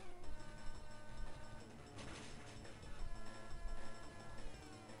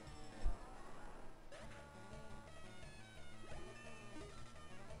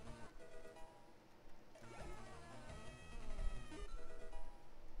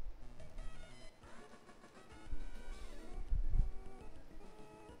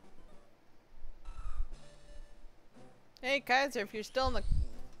 Hey Kaiser, if you're still in the,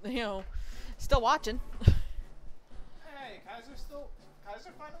 still watching. Hey, Kaiser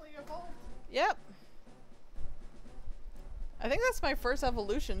finally evolved? Yep. I think that's my first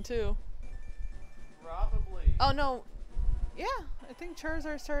evolution too. Probably. Oh no, yeah, I think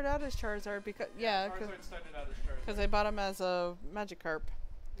Charizard started out as Charizard because Charizard started out as Charizard. because I bought him as a Magikarp.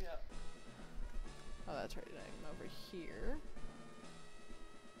 Yeah. Oh, that's right. I'm over here.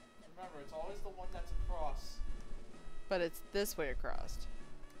 Remember, it's always the one that's across. But it's this way across.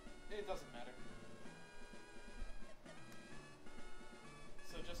 It doesn't matter.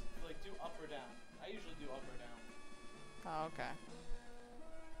 So just like do up or down. I usually do up or down. Oh, okay.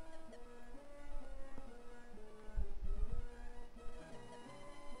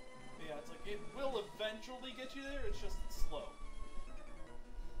 But yeah, it's like it will eventually get you there. It's just slow.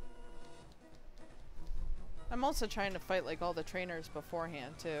 I'm also trying to fight like all the trainers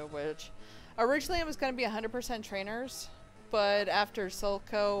beforehand too, which originally it was going to be 100% trainers, but after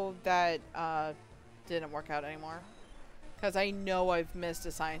Sulco that didn't work out anymore. Because I know I've missed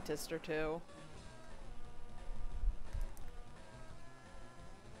a scientist or two.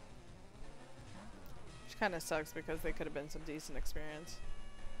 Which kind of sucks because they could have been some decent experience.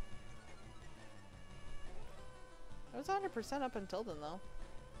 I was 100% up until then though.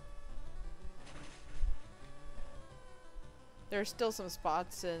 There's still some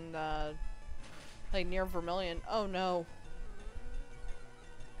spots in, like near Vermilion. Oh no.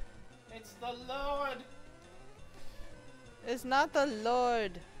 It's the Lord! It's not the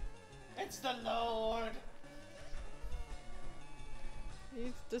Lord. It's the Lord!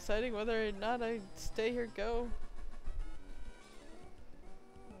 He's deciding whether or not I stay here, go.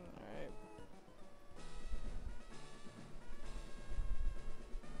 Alright.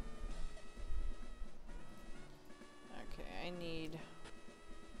 Okay, I need...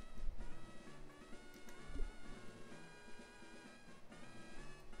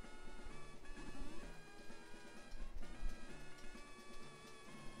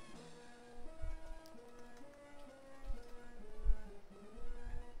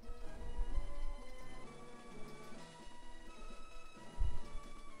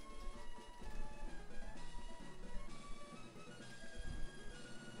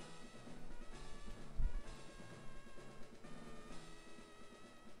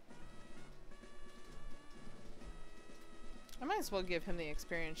 I might as well give him the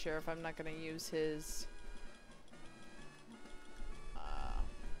experience share if I'm not going to use his...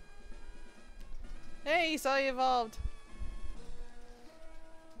 Hey, saw you evolved!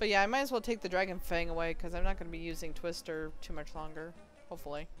 But yeah, I might as well take the Dragon Fang away because I'm not going to be using Twister too much longer.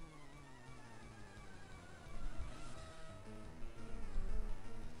 Hopefully.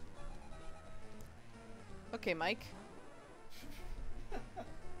 Okay, Mike. He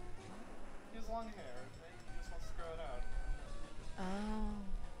has long hair. He just wants to grow it out. Oh.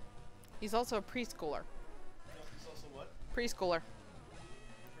 He's also a preschooler. He's also what? Preschooler.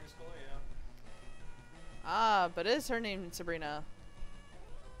 Preschool, yeah. Ah, but is her name Sabrina?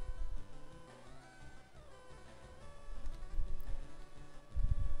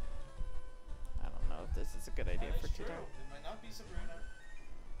 I don't know if this is a good idea That for is today. true. It might not be Sabrina.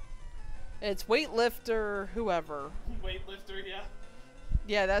 It's weightlifter whoever. Weightlifter, yeah.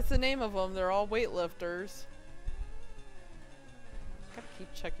 Yeah, that's the name of them. They're all weightlifters. Gotta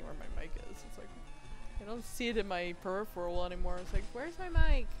keep checking where my mic is. It's like, I don't see it in my peripheral anymore. It's like, where's my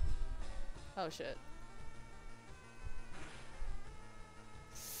mic? Oh shit.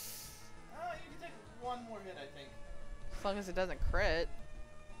 You can take one more hit, I think. As long as it doesn't crit.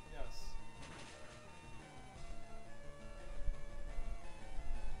 Yes.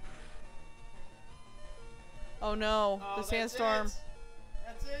 Oh no, Oh, the that's sandstorm. it.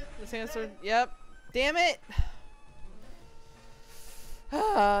 That's it. The He's sandstorm. dead. Yep. Damn it.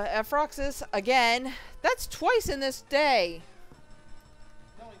 FRRN again. That's twice in this day.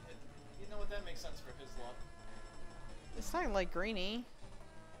 Knowing it, you know what? That makes sense for his luck. It's not like greeny.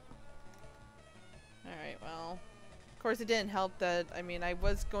 Alright, well. Of course, it didn't help that, I mean, I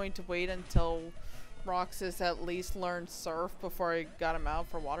was going to wait until Roxas at least learned Surf before I got him out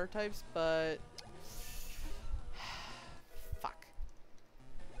for water types, but... Fuck.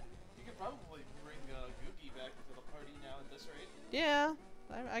 You could probably bring Googie back to the party now at this rate. Yeah,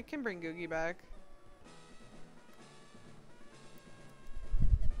 I can bring Googie back.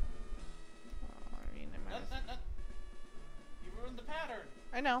 Oh, I mean, I might as- You ruined the pattern.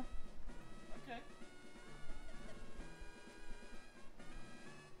 I know. Okay.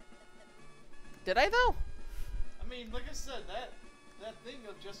 Did I, though? I mean, like I said, that thing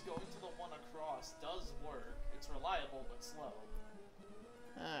of just going to the one across does work. It's reliable but slow.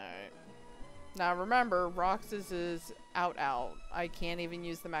 Alright. Now remember, Roxas is out. I can't even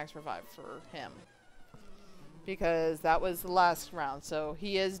use the max revive for him. Because that was the last round, so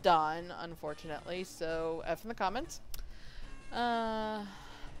he is done, unfortunately. So, F in the comments. Oh,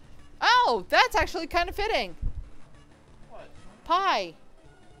 that's actually kind of fitting. What? Pie.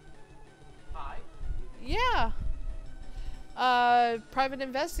 Hi? Yeah. Private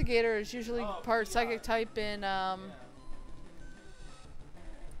investigator is usually Oh, part yeah. psychic type in, Yeah.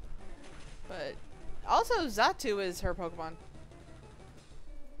 but also Xatu is her Pokemon.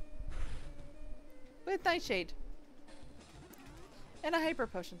 With Nightshade. And a Hyper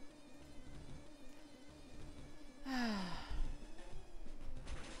Potion.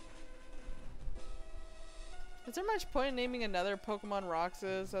 Is there much point in naming another Pokemon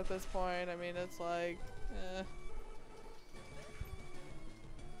Roxas at this point? I mean, it's like, eh.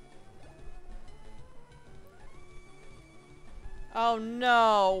 Oh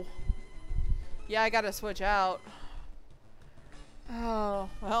no. Yeah, I gotta switch out. Oh,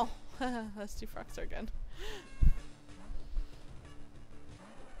 well, let's do Froxer again.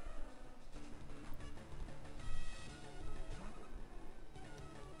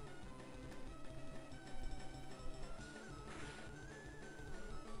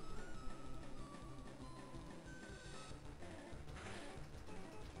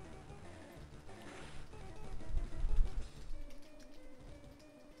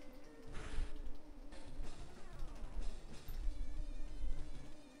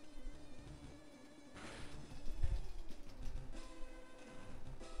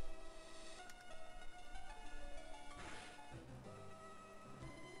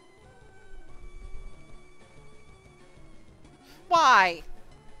 Why?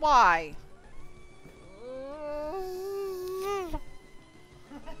 Why?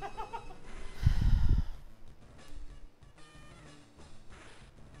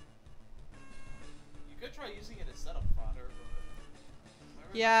 You could try using it as setup fodder,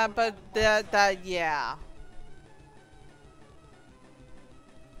 but... Yeah, but yeah.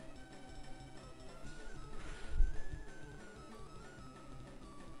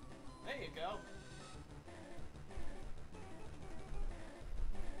 There you go.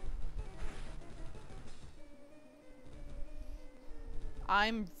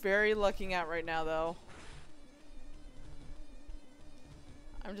 I'm very looking at right now, though.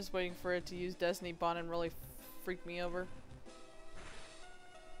 I'm just waiting for it to use Destiny Bond and really freak me over.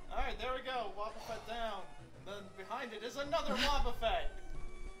 Alright, there we go. Wobbuffet down. And then behind it is another Wobbuffet.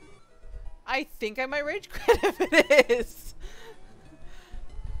 I think I might rage quit if it is.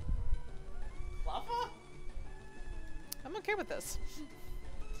 Lava? I'm okay with this.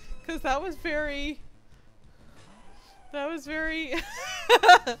 Because that was very... That was very...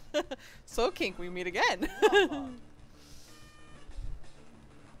 So, Kink, we meet again. Lava.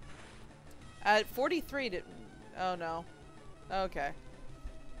 At 43, did... Oh, no. Okay.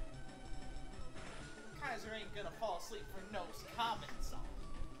 Kaiser ain't gonna fall asleep for no comment song.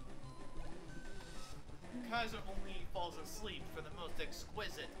 Kaiser only falls asleep for the most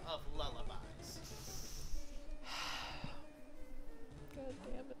exquisite of lullabies. God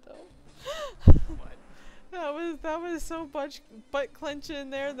damn it, though. What? That was so much butt clench in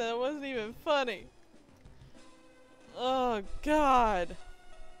there that it wasn't even funny. Oh, God.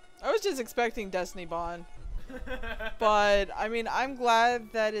 I was just expecting Destiny Bond. But, I mean, I'm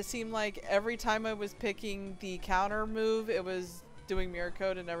glad that it seemed like every time I was picking the counter move, it was doing Mirror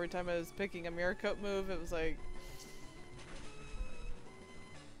Coat, and every time I was picking a Mirror Coat move, it was like...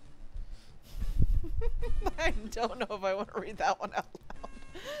 I don't know if I want to read that one out loud.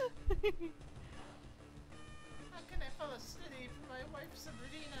 How can I fall asleep? My wife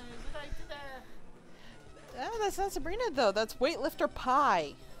Sabrina is right there. Oh, that's not Sabrina though. That's Weightlifter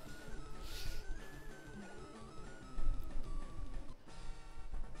Pie.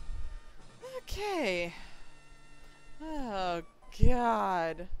 Okay. Oh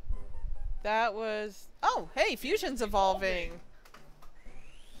God. That was. Oh, hey, Fusion's evolving.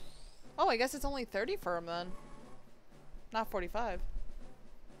 Oh, I guess it's only 30 for him then. Not 45.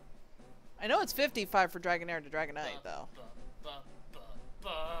 I know it's 55 for Dragonair to Dragonite though.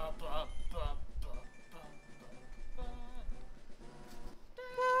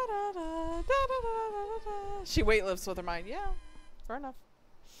 She weightlifts with her mind. Yeah, fair enough.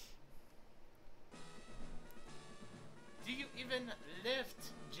 Do you even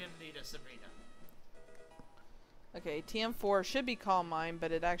lift, Gym Leader Sabrina? Okay, TM4 should be Calm Mind,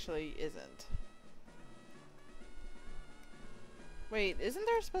 but it actually isn't. Wait, isn't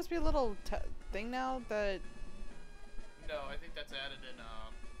there supposed to be a little thing now that... No, I think that's added in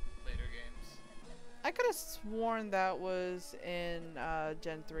later games. I could have sworn that was in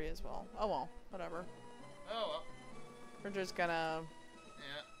Gen 3 as well. Oh well, whatever. Oh well. We're just gonna...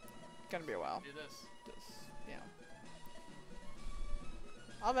 Yeah. Gonna be a while. Do this. Just, yeah.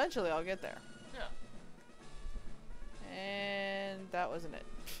 Eventually I'll get there. Yeah. And that wasn't it.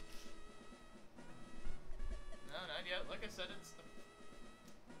 No, not yet. Like I said, it's...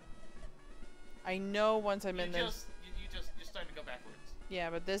 I know once I'm in this... You're starting to go backwards. Yeah,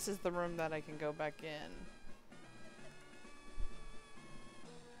 but this is the room that I can go back in.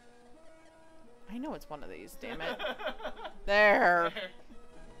 I know it's one of these, damn it. There!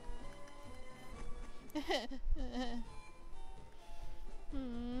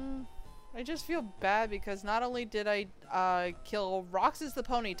 I just feel bad because not only did I kill Roxas the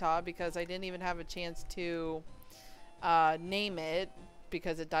Ponyta because I didn't even have a chance to name it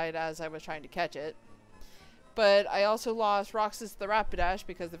because it died as I was trying to catch it. But I also lost Roxas the Rapidash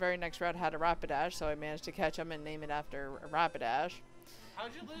because the very next route had a Rapidash, so I managed to catch him and name it after a Rapidash.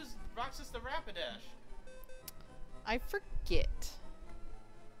 How'd you lose Roxas the Rapidash? I forget.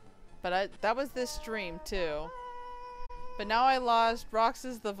 But that was this stream too. But now I lost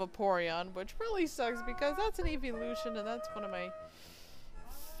Roxas the Vaporeon, which really sucks because that's an evolution and that's one of my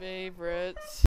favorites.